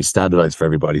 It would be standardized for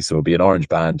everybody. So it would be an orange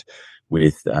band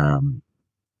with an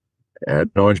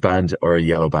orange band or a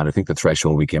yellow band. I think the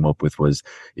threshold we came up with was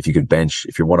if you could bench,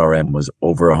 if your 1RM was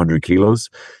over 100 kilos,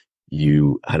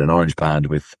 you had an orange band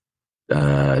with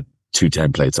 2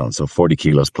 10 plates on, so 40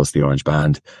 kilos plus the orange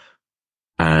band.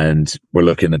 And we're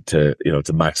looking at to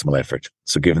maximal effort.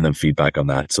 So giving them feedback on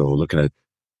that. So looking at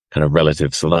kind of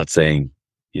relative. So not saying,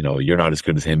 you're not as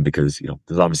good as him, because,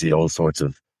 there's obviously all sorts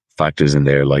of factors in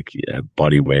there, like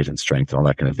body weight and strength and all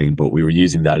that kind of thing. But we were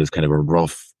using that as kind of a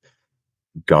rough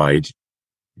guide,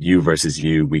 you versus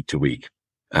you, week to week.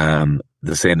 The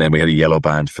same, then we had a yellow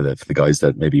band for the guys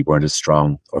that maybe weren't as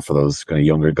strong, or for those kind of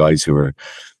younger guys who were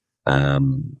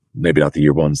maybe not the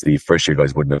year ones. The first year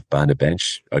guys wouldn't have banded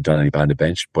bench or done any banded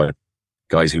bench, but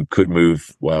guys who could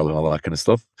move well and all that kind of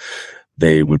stuff,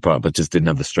 they would probably, but just didn't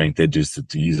have the strength. They'd just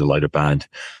to use a lighter band.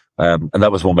 And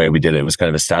that was one way we did it. It was kind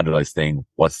of a standardized thing.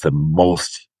 What's the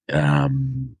most,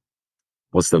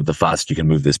 what's the fastest you can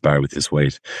move this bar with this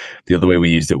weight? The other way we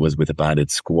used it was with a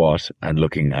banded squat and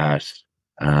looking at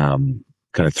kind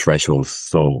of thresholds.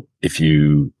 So if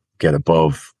you get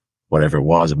above whatever it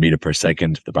was, a meter per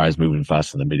second, the bar is moving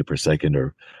faster than a meter per second,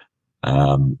 or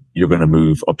you're going to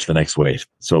move up to the next weight.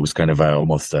 So it was kind of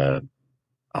almost so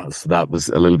that was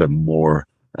a little bit more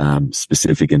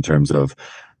specific in terms of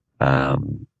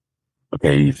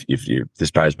okay, if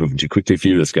this bar is moving too quickly for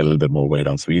you, let's get a little bit more weight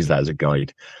on. So we use that as a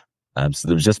guide. So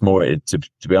there was just more,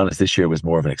 to be honest, this year was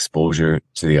more of an exposure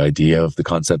to the idea of the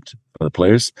concept for the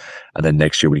players. And then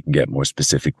next year we can get more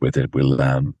specific with it. We'll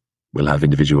have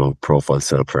individual profiles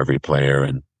set up for every player,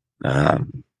 and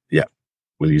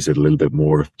we'll use it a little bit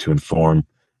more to inform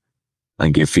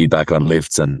and give feedback on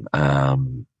lifts, and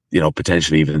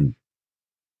potentially even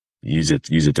use it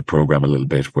to program a little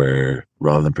bit, where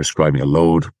rather than prescribing a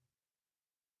load,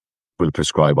 we'll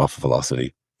prescribe off of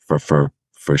velocity for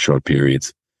short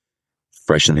periods,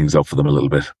 freshen things up for them a little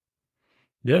bit.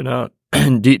 Yeah, no.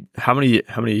 How many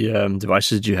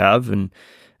devices do you have, and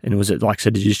was it, like I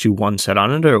said, did you just do one set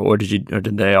on it, or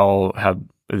did they all have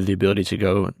the ability to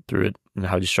go through it and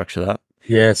how do you structure that?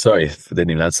 Yeah, sorry, I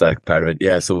didn't even answer that part of it.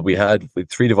 Yeah, so we had with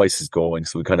 3 devices going.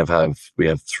 So we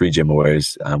have 3 gym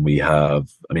awares, and we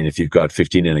have. I mean, if you've got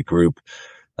 15 in a group,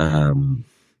 um,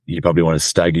 you probably want to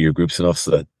stagger your groups enough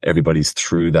so that everybody's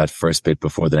through that first bit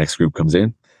before the next group comes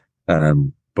in.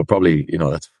 But probably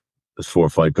that's 4 or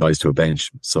 5 guys to a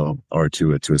bench, so or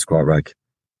to a squat rack.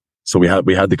 So we had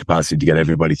the capacity to get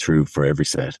everybody through for every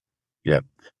set. Yeah.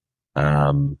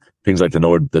 Things like the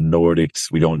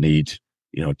Nordics, we don't need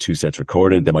 2 sets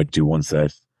recorded. They might do 1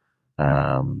 set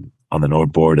on the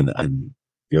Nord board, and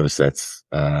the other sets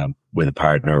with a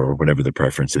partner or whatever their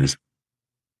preference is.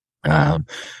 But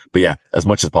yeah, as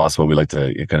much as possible, we like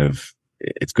to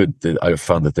it's good that I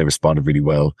found that they responded really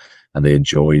well and they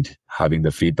enjoyed having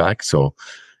the feedback. So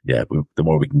yeah, the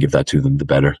more we can give that to them, the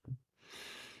better.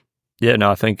 Yeah,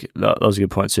 no, I think that was a good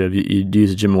point too. You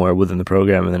use a gym aware within the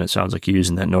program, and then it sounds like you're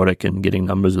using that Nordic and getting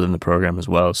numbers within the program as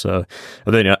well. So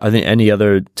I think any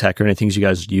other tech or any things you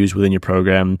guys use within your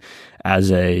program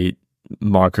as a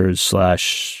markers /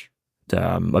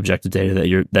 objective data that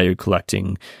you're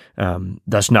collecting.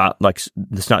 That's not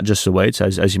just the weights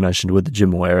as you mentioned with the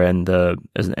gym aware and the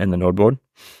Nord board.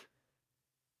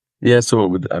 Yeah,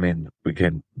 so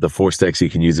the 4 sticks, you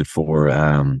can use it for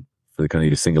the kind of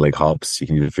your single leg hops. You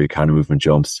can use it for your counter movement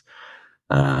jumps,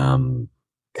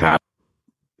 cap,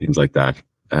 things like that.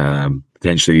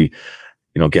 Potentially,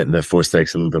 getting the 4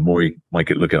 sticks a little bit more, you might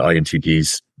look at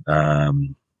INTDs.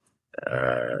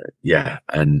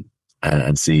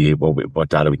 And see what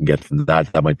data we can get from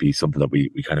that. That might be something that we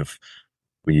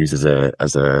use as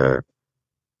a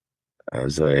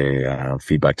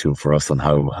feedback tool for us on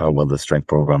how well the strength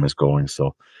program is going.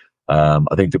 So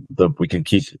I think that we can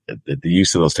keep the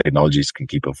use of those technologies can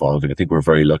keep evolving. I think we're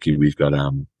very lucky. We've got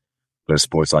a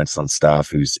sports scientist on staff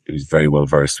who's very well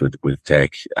versed with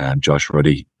tech, Josh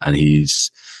Ruddy, and he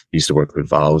used to work with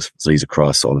Valve, so he's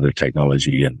across all of their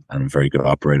technology and a very good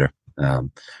operator.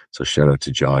 So shout out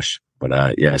to Josh.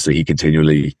 But so he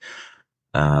continually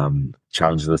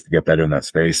challenges us to get better in that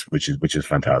space, which is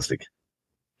fantastic.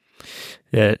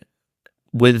 Yeah,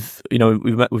 with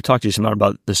we've talked to you some more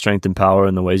about the strength and power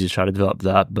and the ways you try to develop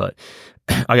that, but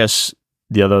I guess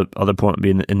the other point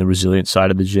being in the resilience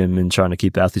side of the gym and trying to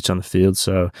keep athletes on the field.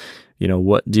 So,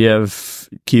 what do you have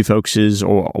key focuses,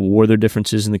 or were there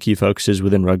differences in the key focuses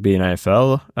within rugby and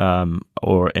AFL?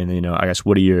 I guess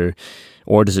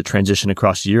or does it transition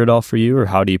across the year at all for you, or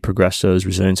how do you progress those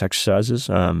resilience exercises?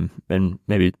 And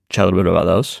maybe chat a little bit about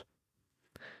those.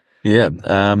 Yeah.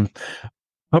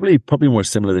 Probably more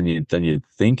similar than you'd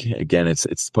think. Again,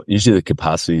 it's usually the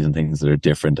capacities and things that are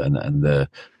different, and the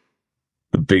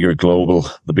bigger global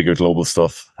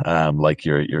stuff, like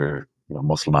your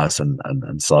muscle mass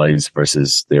and size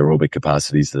versus the aerobic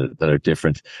capacities that are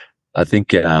different. I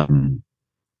think a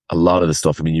lot of the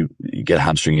stuff, you get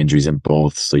hamstring injuries in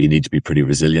both, so you need to be pretty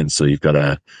resilient. So you've got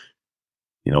to,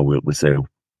 we'll say,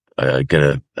 get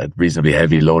a reasonably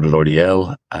heavy loaded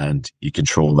RDL, and you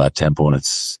control that tempo, and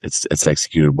it's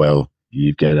executed well.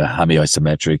 You get a hammy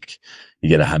isometric, you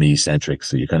get a hammy eccentric,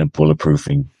 so you're kind of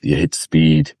bulletproofing. You hit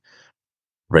speed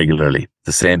regularly,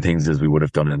 the same things as we would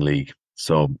have done in league.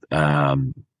 So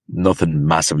nothing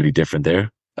massively different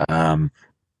there.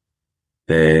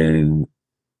 Then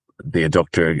the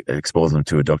adductor, exposing them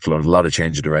to adductor load, a lot of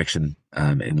change of direction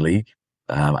in league,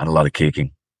 and a lot of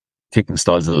kicking. Kicking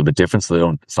style is a little bit different,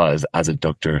 so it's not as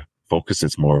adductor focused.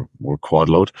 It's more quad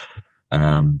load.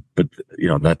 But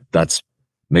that's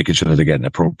making sure that they're getting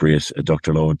appropriate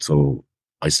adductor load, so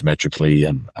isometrically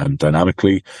and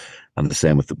dynamically, and the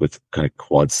same with kind of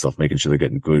quad stuff, making sure they're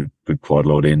getting good quad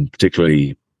load in,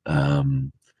 particularly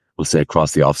we'll say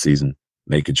across the off season,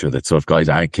 making sure that, so if guys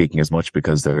aren't kicking as much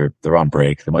because they're on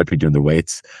break, they might be doing their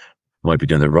weights, they might be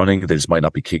doing their running, they just might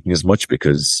not be kicking as much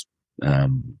because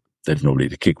there's nobody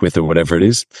to kick with or whatever it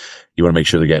is. You want to make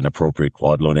sure they're getting appropriate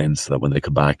quad load in, so that when they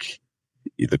come back,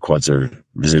 the quads are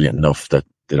resilient enough that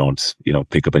they don't,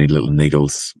 pick up any little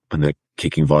niggles when the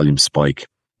kicking volume spike.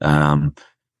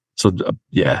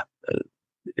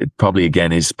 It probably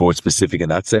again is sports specific in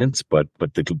that sense, but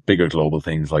the bigger global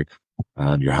things like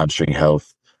your hamstring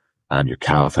health and your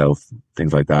calf health,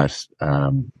 things like that,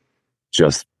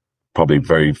 just probably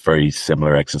very, very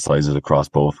similar exercises across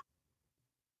both.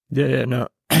 Yeah, no.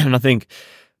 And I think,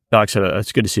 like I said,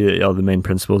 it's good to see that the main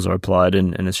principles are applied,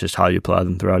 and it's just how you apply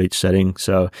them throughout each setting.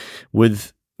 So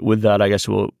with that, I guess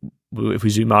if we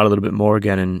zoom out a little bit more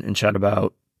again and chat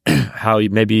about how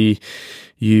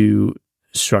you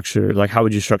structure, like how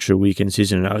would you structure a week in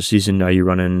season and out of season? Are you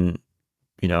running,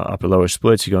 upper lower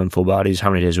splits? You going full bodies?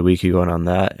 How many days a week are you going on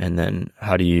that? And then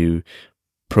how do you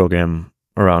program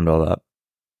around all that?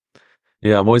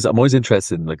 Yeah, I'm always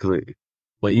interested in, like,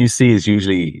 what you see is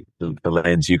usually the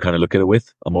lens you kind of look at it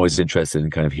with. I'm always interested in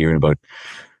kind of hearing about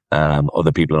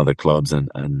other people in other clubs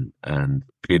and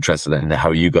be interested in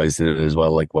how you guys did it as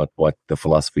well, like what the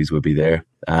philosophies would be there.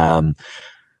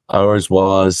 Ours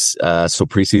was so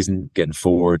preseason getting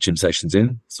 4 gym sessions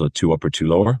in, so 2 upper, 2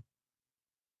 lower.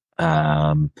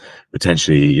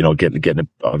 Potentially, getting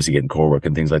obviously getting core work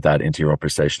and things like that into your upper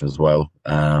session as well.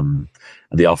 And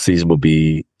the off season will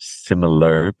be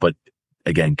similar, but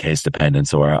again, case dependent.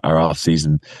 So our off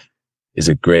season is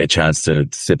a great chance to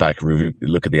sit back, review,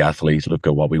 look at the athletes, look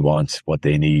at what we want, what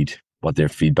they need, what their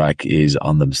feedback is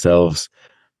on themselves.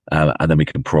 And then we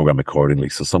can program accordingly.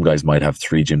 So some guys might have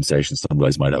 3 gym sessions, some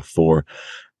guys might have 4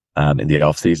 in the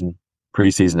off season.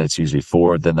 Pre-season, it's usually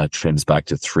 4. Then that trims back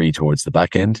to 3 towards the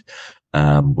back end,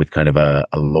 with kind of a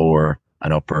lower,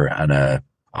 an upper, and a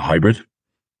hybrid,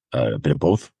 a bit of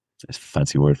both. It's a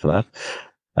fancy word for that.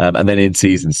 And then in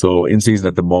season. So in season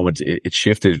at the moment, it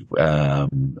shifted a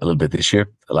little bit this year.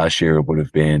 Last year it would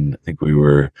have been, I think we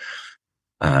were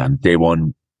day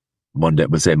one, Monday.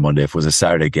 We'll say Monday. If it was a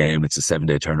Saturday game, it's a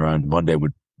 7-day turnaround. Monday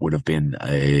would have been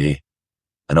an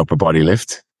upper body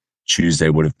lift. Tuesday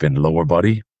would have been lower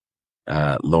body.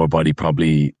 Lower body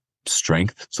probably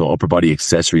strength. So upper body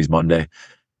accessories Monday.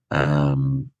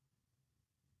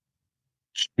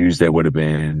 Tuesday would have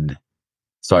been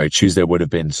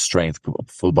strength,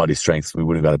 full body strength. We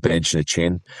would have got a bench and a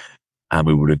chin, and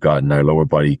we would have gotten our lower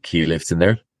body key lifts in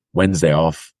there. Wednesday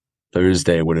off.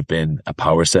 Thursday would have been a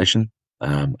power session.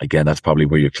 Again, that's probably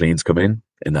where your cleans come in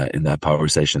that power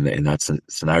session, in that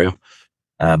scenario.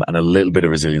 And a little bit of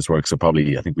resilience work. So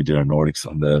probably, I think we did our Nordics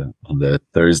on the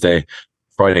Thursday.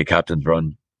 Friday captain's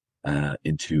run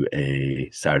into a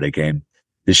Saturday game.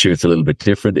 This year it's a little bit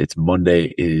different. It's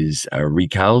Monday is our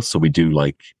recal. So we do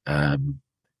like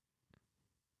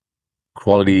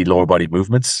quality lower body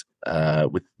movements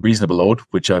with reasonable load,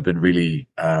 which I've been really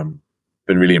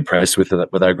impressed with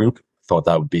our group. Thought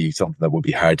that would be something that would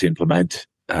be hard to implement.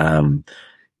 Putting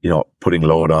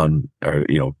load on, or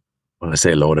when I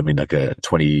say load, I mean like a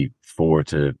 24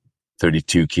 to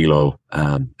 32 kilo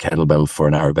kettlebell for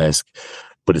an arabesque,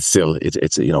 but it's 2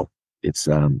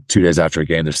 days after a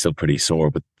game, they're still pretty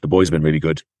sore. But the boys have been really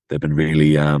good. They've been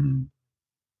really on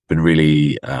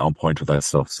point with that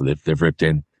stuff. So they've ripped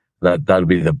in. That'll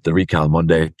be the recal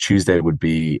Monday. Tuesday would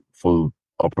be full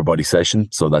upper body session.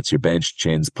 So that's your bench,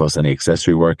 chins, plus any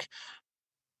accessory work.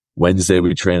 Wednesday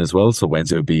we train as well. So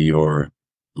Wednesday would be your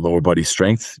lower body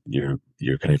strength, your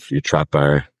kind of your trap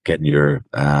bar, getting your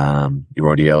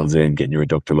RDLs in, getting your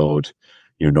adductor load,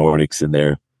 your Nordics in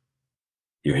there,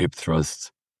 your hip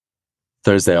thrusts.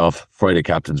 Thursday off, Friday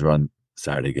captain's run,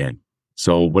 Saturday game.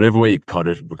 So whatever way you cut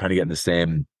it, we're kind of getting the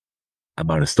same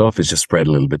amount of stuff. It's just spread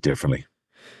a little bit differently.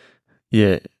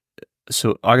 Yeah.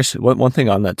 So I guess one thing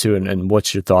on that too, and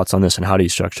what's your thoughts on this and how do you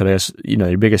structure it? I guess,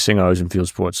 your biggest thing always in field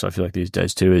sports, so I feel like these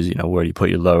days too, is, where do you put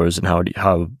your lowers and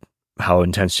how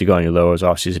intense do you go on your lowers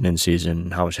off season, in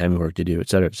season, how much heavy work do you do, et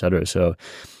cetera, et cetera. So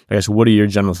I guess, what are your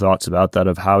general thoughts about that,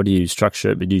 of how do you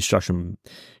structure it? But do you structure them,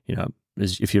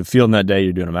 if you're fielding that day,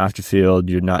 you're doing them after field,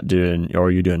 you're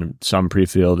doing some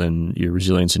pre-field, and your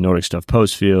resilience and Nordic stuff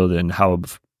post-field, and how,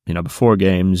 before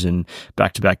games and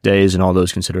back-to-back days and all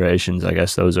those considerations. I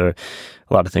guess those are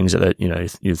a lot of things that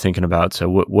you're thinking about. So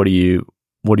what are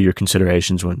your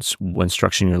considerations when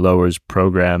structuring your lowers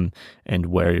program, and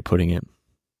where you're putting it?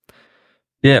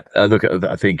 Yeah, look,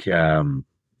 I think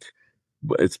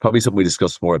it's probably something we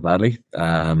discussed more at Manly,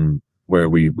 where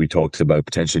we talked about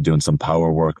potentially doing some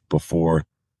power work before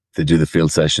they do the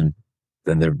field session,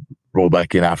 then they roll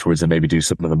back in afterwards and maybe do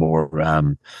some of the more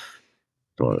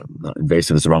not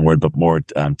invasive is the wrong word, but more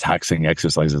taxing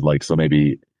exercises, so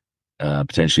maybe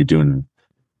potentially doing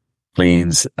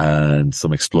cleans and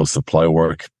some explosive plyo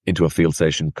work into a field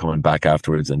session, coming back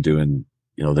afterwards and doing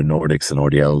the Nordics and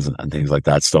RDLs and things like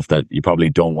that, stuff that you probably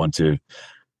don't want to.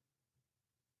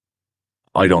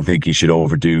 I don't think you should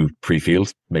overdo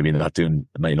pre-field. Maybe not doing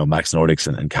max Nordics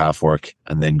and calf work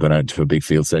and then going out to a big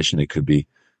field session. It could be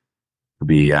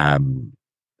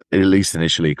at least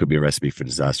initially, it could be a recipe for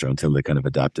disaster until they kind of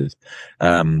adapted.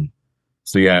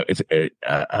 So yeah,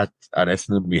 at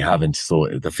Essendon we haven't. So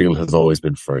the field has always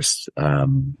been first,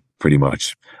 pretty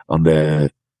much. On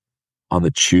the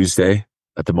Tuesday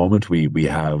at the moment, we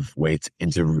have weights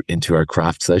into our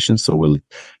craft session. So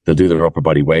they'll do their upper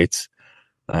body weights,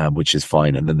 which is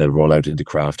fine, and then they'll roll out into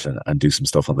craft and do some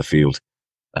stuff on the field.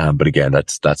 But again,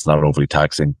 that's not overly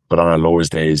taxing. But on our lowers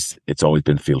days, it's always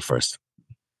been field first.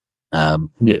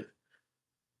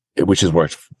 Which has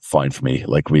worked fine for me.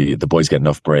 The boys get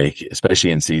enough break,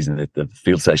 especially in season. The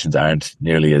field sessions aren't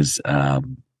nearly as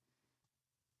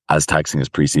as taxing as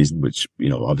preseason, which,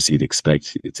 obviously you'd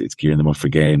expect. It's gearing them up for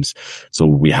games. So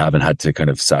we haven't had to kind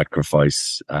of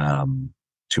sacrifice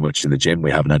too much in the gym.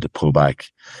 We haven't had to pull back,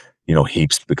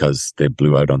 heaps because they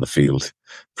blew out on the field.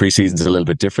 Preseason's a little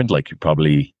bit different. Like, you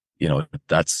probably,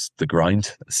 that's the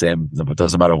grind. Same, it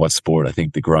doesn't matter what sport. I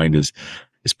think the grind is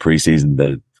preseason,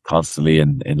 that constantly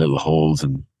in little holes,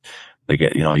 and they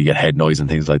get, you get head noise and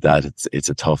things like that. It's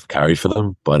a tough carry for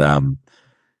them, but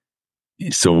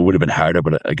so it would have been harder.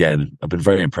 But again, I've been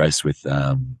very impressed with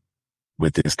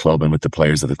this club and with the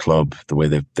players of the club, the way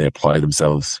they apply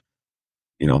themselves.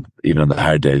 Even on the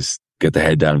hard days, get the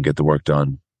head down, get the work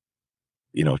done.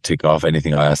 Tick off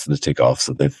anything I asked them to tick off.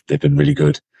 So they've been really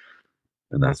good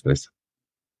in that space.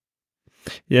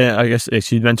 Yeah, I guess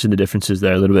you mentioned the differences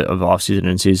there a little bit of off season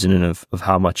and season, and of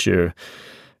how much you're,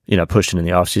 pushing in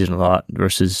the off season a lot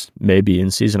versus maybe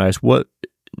in season. I guess, what,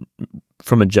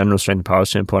 from a general strength and power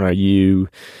standpoint,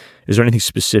 is there anything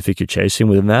specific you're chasing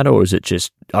within that, or is it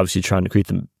just obviously trying to keep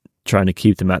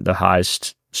them at the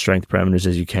highest strength parameters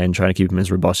as you can, trying to keep them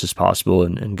as robust as possible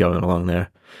and going along there?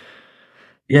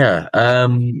 Yeah.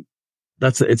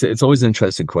 It's always an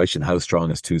interesting question. How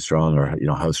strong is too strong, or,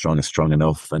 how strong is strong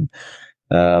enough? And,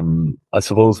 I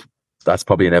suppose that's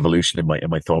probably an evolution in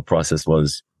my thought process.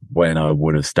 Was when I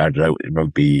would have started out in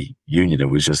rugby union, it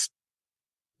was just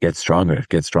get stronger.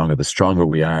 The stronger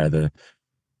we are, the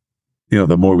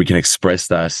more we can express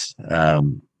that,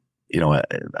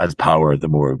 as power, the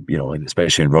more,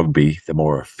 especially in rugby, the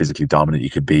more physically dominant you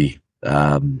could be,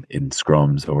 in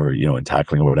scrums or, in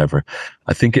tackling or whatever.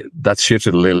 I think that's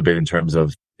shifted a little bit in terms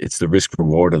of, it's the risk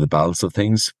reward, or the balance of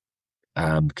things,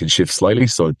 can shift slightly.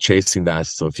 So chasing that.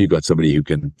 So if you've got somebody who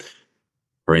can,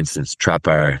 for instance, trap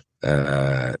our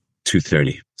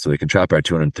 230, so they can trap our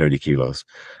 230 kilos,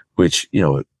 which,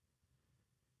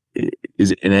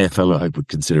 is in AFL, I would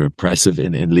consider impressive.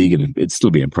 In league, and it'd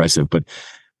still be impressive. But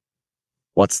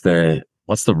what's the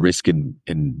risk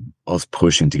in us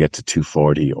pushing to get to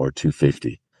 240 or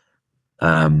 250?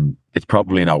 It's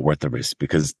probably not worth the risk,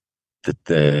 because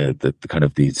the kind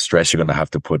of the stress you're going to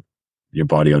have to put your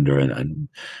body under, and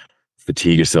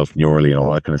fatigue yourself neurally and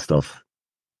all that kind of stuff.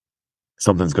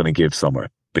 Something's going to give somewhere,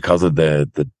 because of the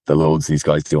loads these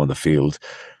guys do on the field.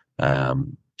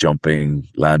 Jumping,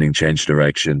 landing, change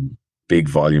direction, big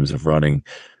volumes of running.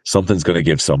 Something's going to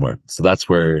give somewhere. So that's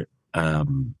where,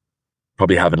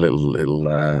 probably having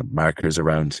little markers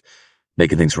around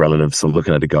making things relative. So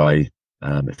looking at a guy,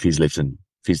 if he's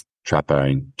trap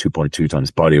barring 2.2 times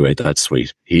body weight, that's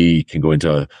sweet. He can go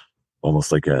into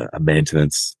almost like a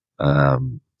maintenance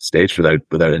stage without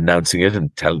announcing it,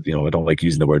 and tell, I don't like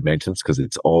using the word maintenance, because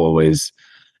it's always,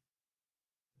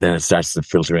 then it starts to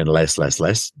filter in less.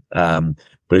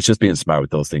 But it's just being smart with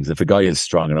those things. If a guy is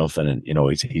strong enough, and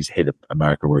he's hit a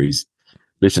marker where he's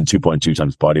lifting 2.2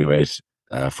 times body weight,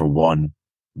 for one,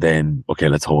 then okay,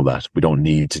 let's hold that. We don't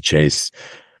need to chase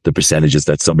the percentages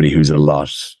that somebody who's a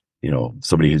lot,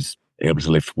 somebody who's able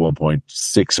to lift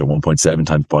 1.6 or 1.7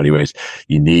 times body weight.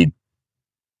 You need,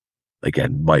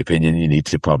 again, my opinion, you need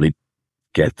to probably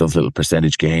get those little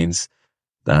percentage gains,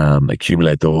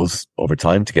 accumulate those over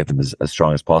time to get them as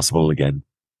strong as possible. Again,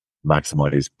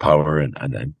 maximize power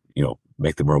and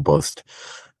make them robust.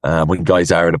 When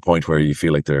guys are at a point where you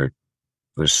feel like they're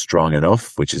strong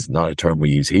enough, which is not a term we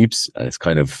use heaps, and it's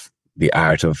kind of the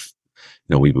art of,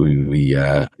 we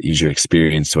use your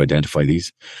experience to identify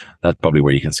these. That's probably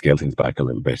where you can scale things back a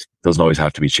little bit. Doesn't always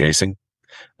have to be chasing.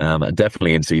 And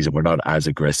definitely in season, we're not as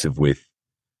aggressive with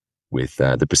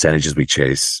the percentages we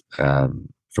chase from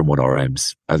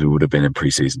 1RMs as we would have been in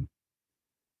preseason.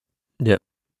 Yeah.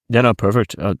 Yeah, no,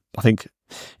 perfect. I think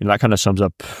that kind of sums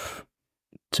up,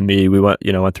 to me, we went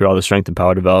through all the strength and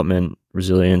power development,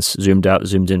 resilience, zoomed out,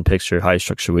 zoomed in picture, high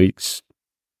structure weeks,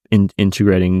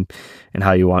 integrating, and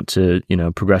how you want to,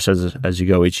 progress as you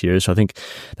go each year. So I think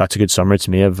that's a good summary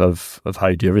to me of how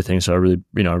you do everything. So I really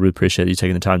appreciate you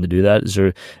taking the time to do that. Is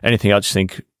there anything else you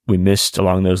think we missed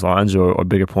along those lines, or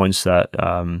bigger points that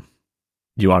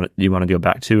you want to go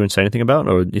back to and say anything about,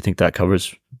 or do you think that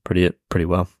covers pretty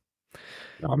well?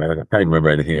 No, man, I can't remember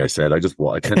anything I said. I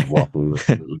tend to waffle a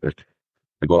little bit.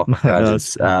 I go off my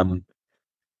tangents.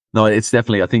 No, it's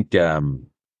definitely, I think, the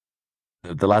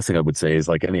last thing I would say is,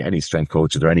 like, any strength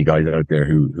coaches or any guys out there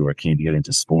who are keen to get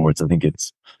into sports, I think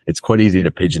it's quite easy to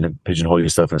pigeonhole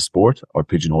yourself in a sport, or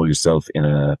pigeonhole yourself in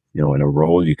a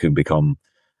role. You could become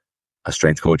a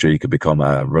strength coach, or you could become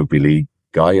a rugby league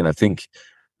guy. And I think,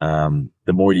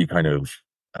 the more you can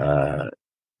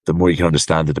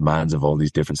understand the demands of all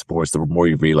these different sports, the more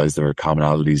you realize there are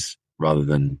commonalities rather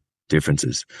than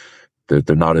differences.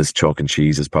 They're not as chalk and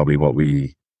cheese as probably what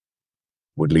we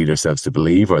would lead ourselves to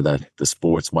believe, or that the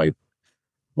sports might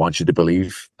want you to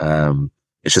believe.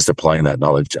 It's just applying that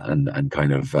knowledge and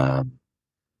kind of,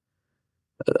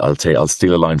 I'll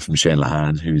steal a line from Shane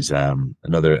Lahan, who's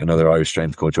another Irish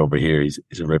strength coach over here. He's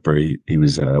a ripper. He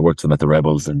was worked with them at the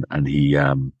Rebels, and he's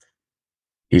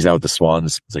now at the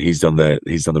Swans. So he's done the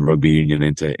rugby union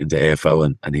into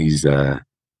AFL, and he's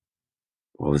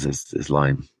what was his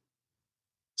line?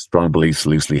 Strong beliefs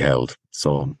loosely held.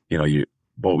 So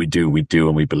what we do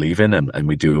and we believe in, and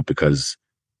we do it because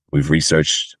we've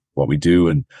researched what we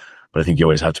do. But I think you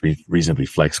always have to be reasonably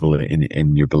flexible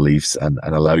in your beliefs and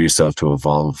allow yourself to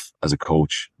evolve as a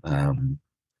coach. And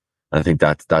I think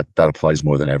that applies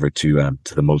more than ever to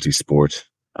the multi-sport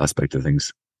aspect of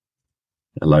things.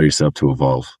 Allow yourself to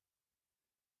evolve.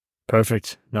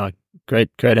 Perfect. No, great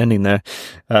ending there.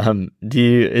 Do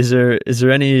you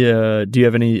have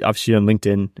any, obviously on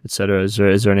LinkedIn, etc. Is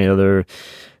there any other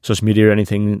social media or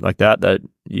anything like that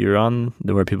you're on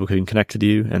where people can connect with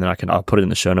you? And then I'll put it in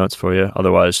the show notes for you.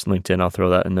 Otherwise, LinkedIn, I'll throw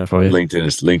that in there for you. LinkedIn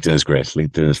is great.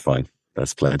 LinkedIn is fine.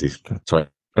 That's plenty. Sorry,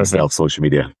 myself, social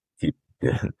media.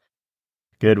 Yeah.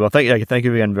 Good. Well, thank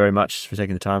you again very much for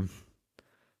taking the time.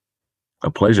 A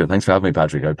pleasure. Thanks for having me,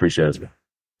 Patrick. I appreciate it.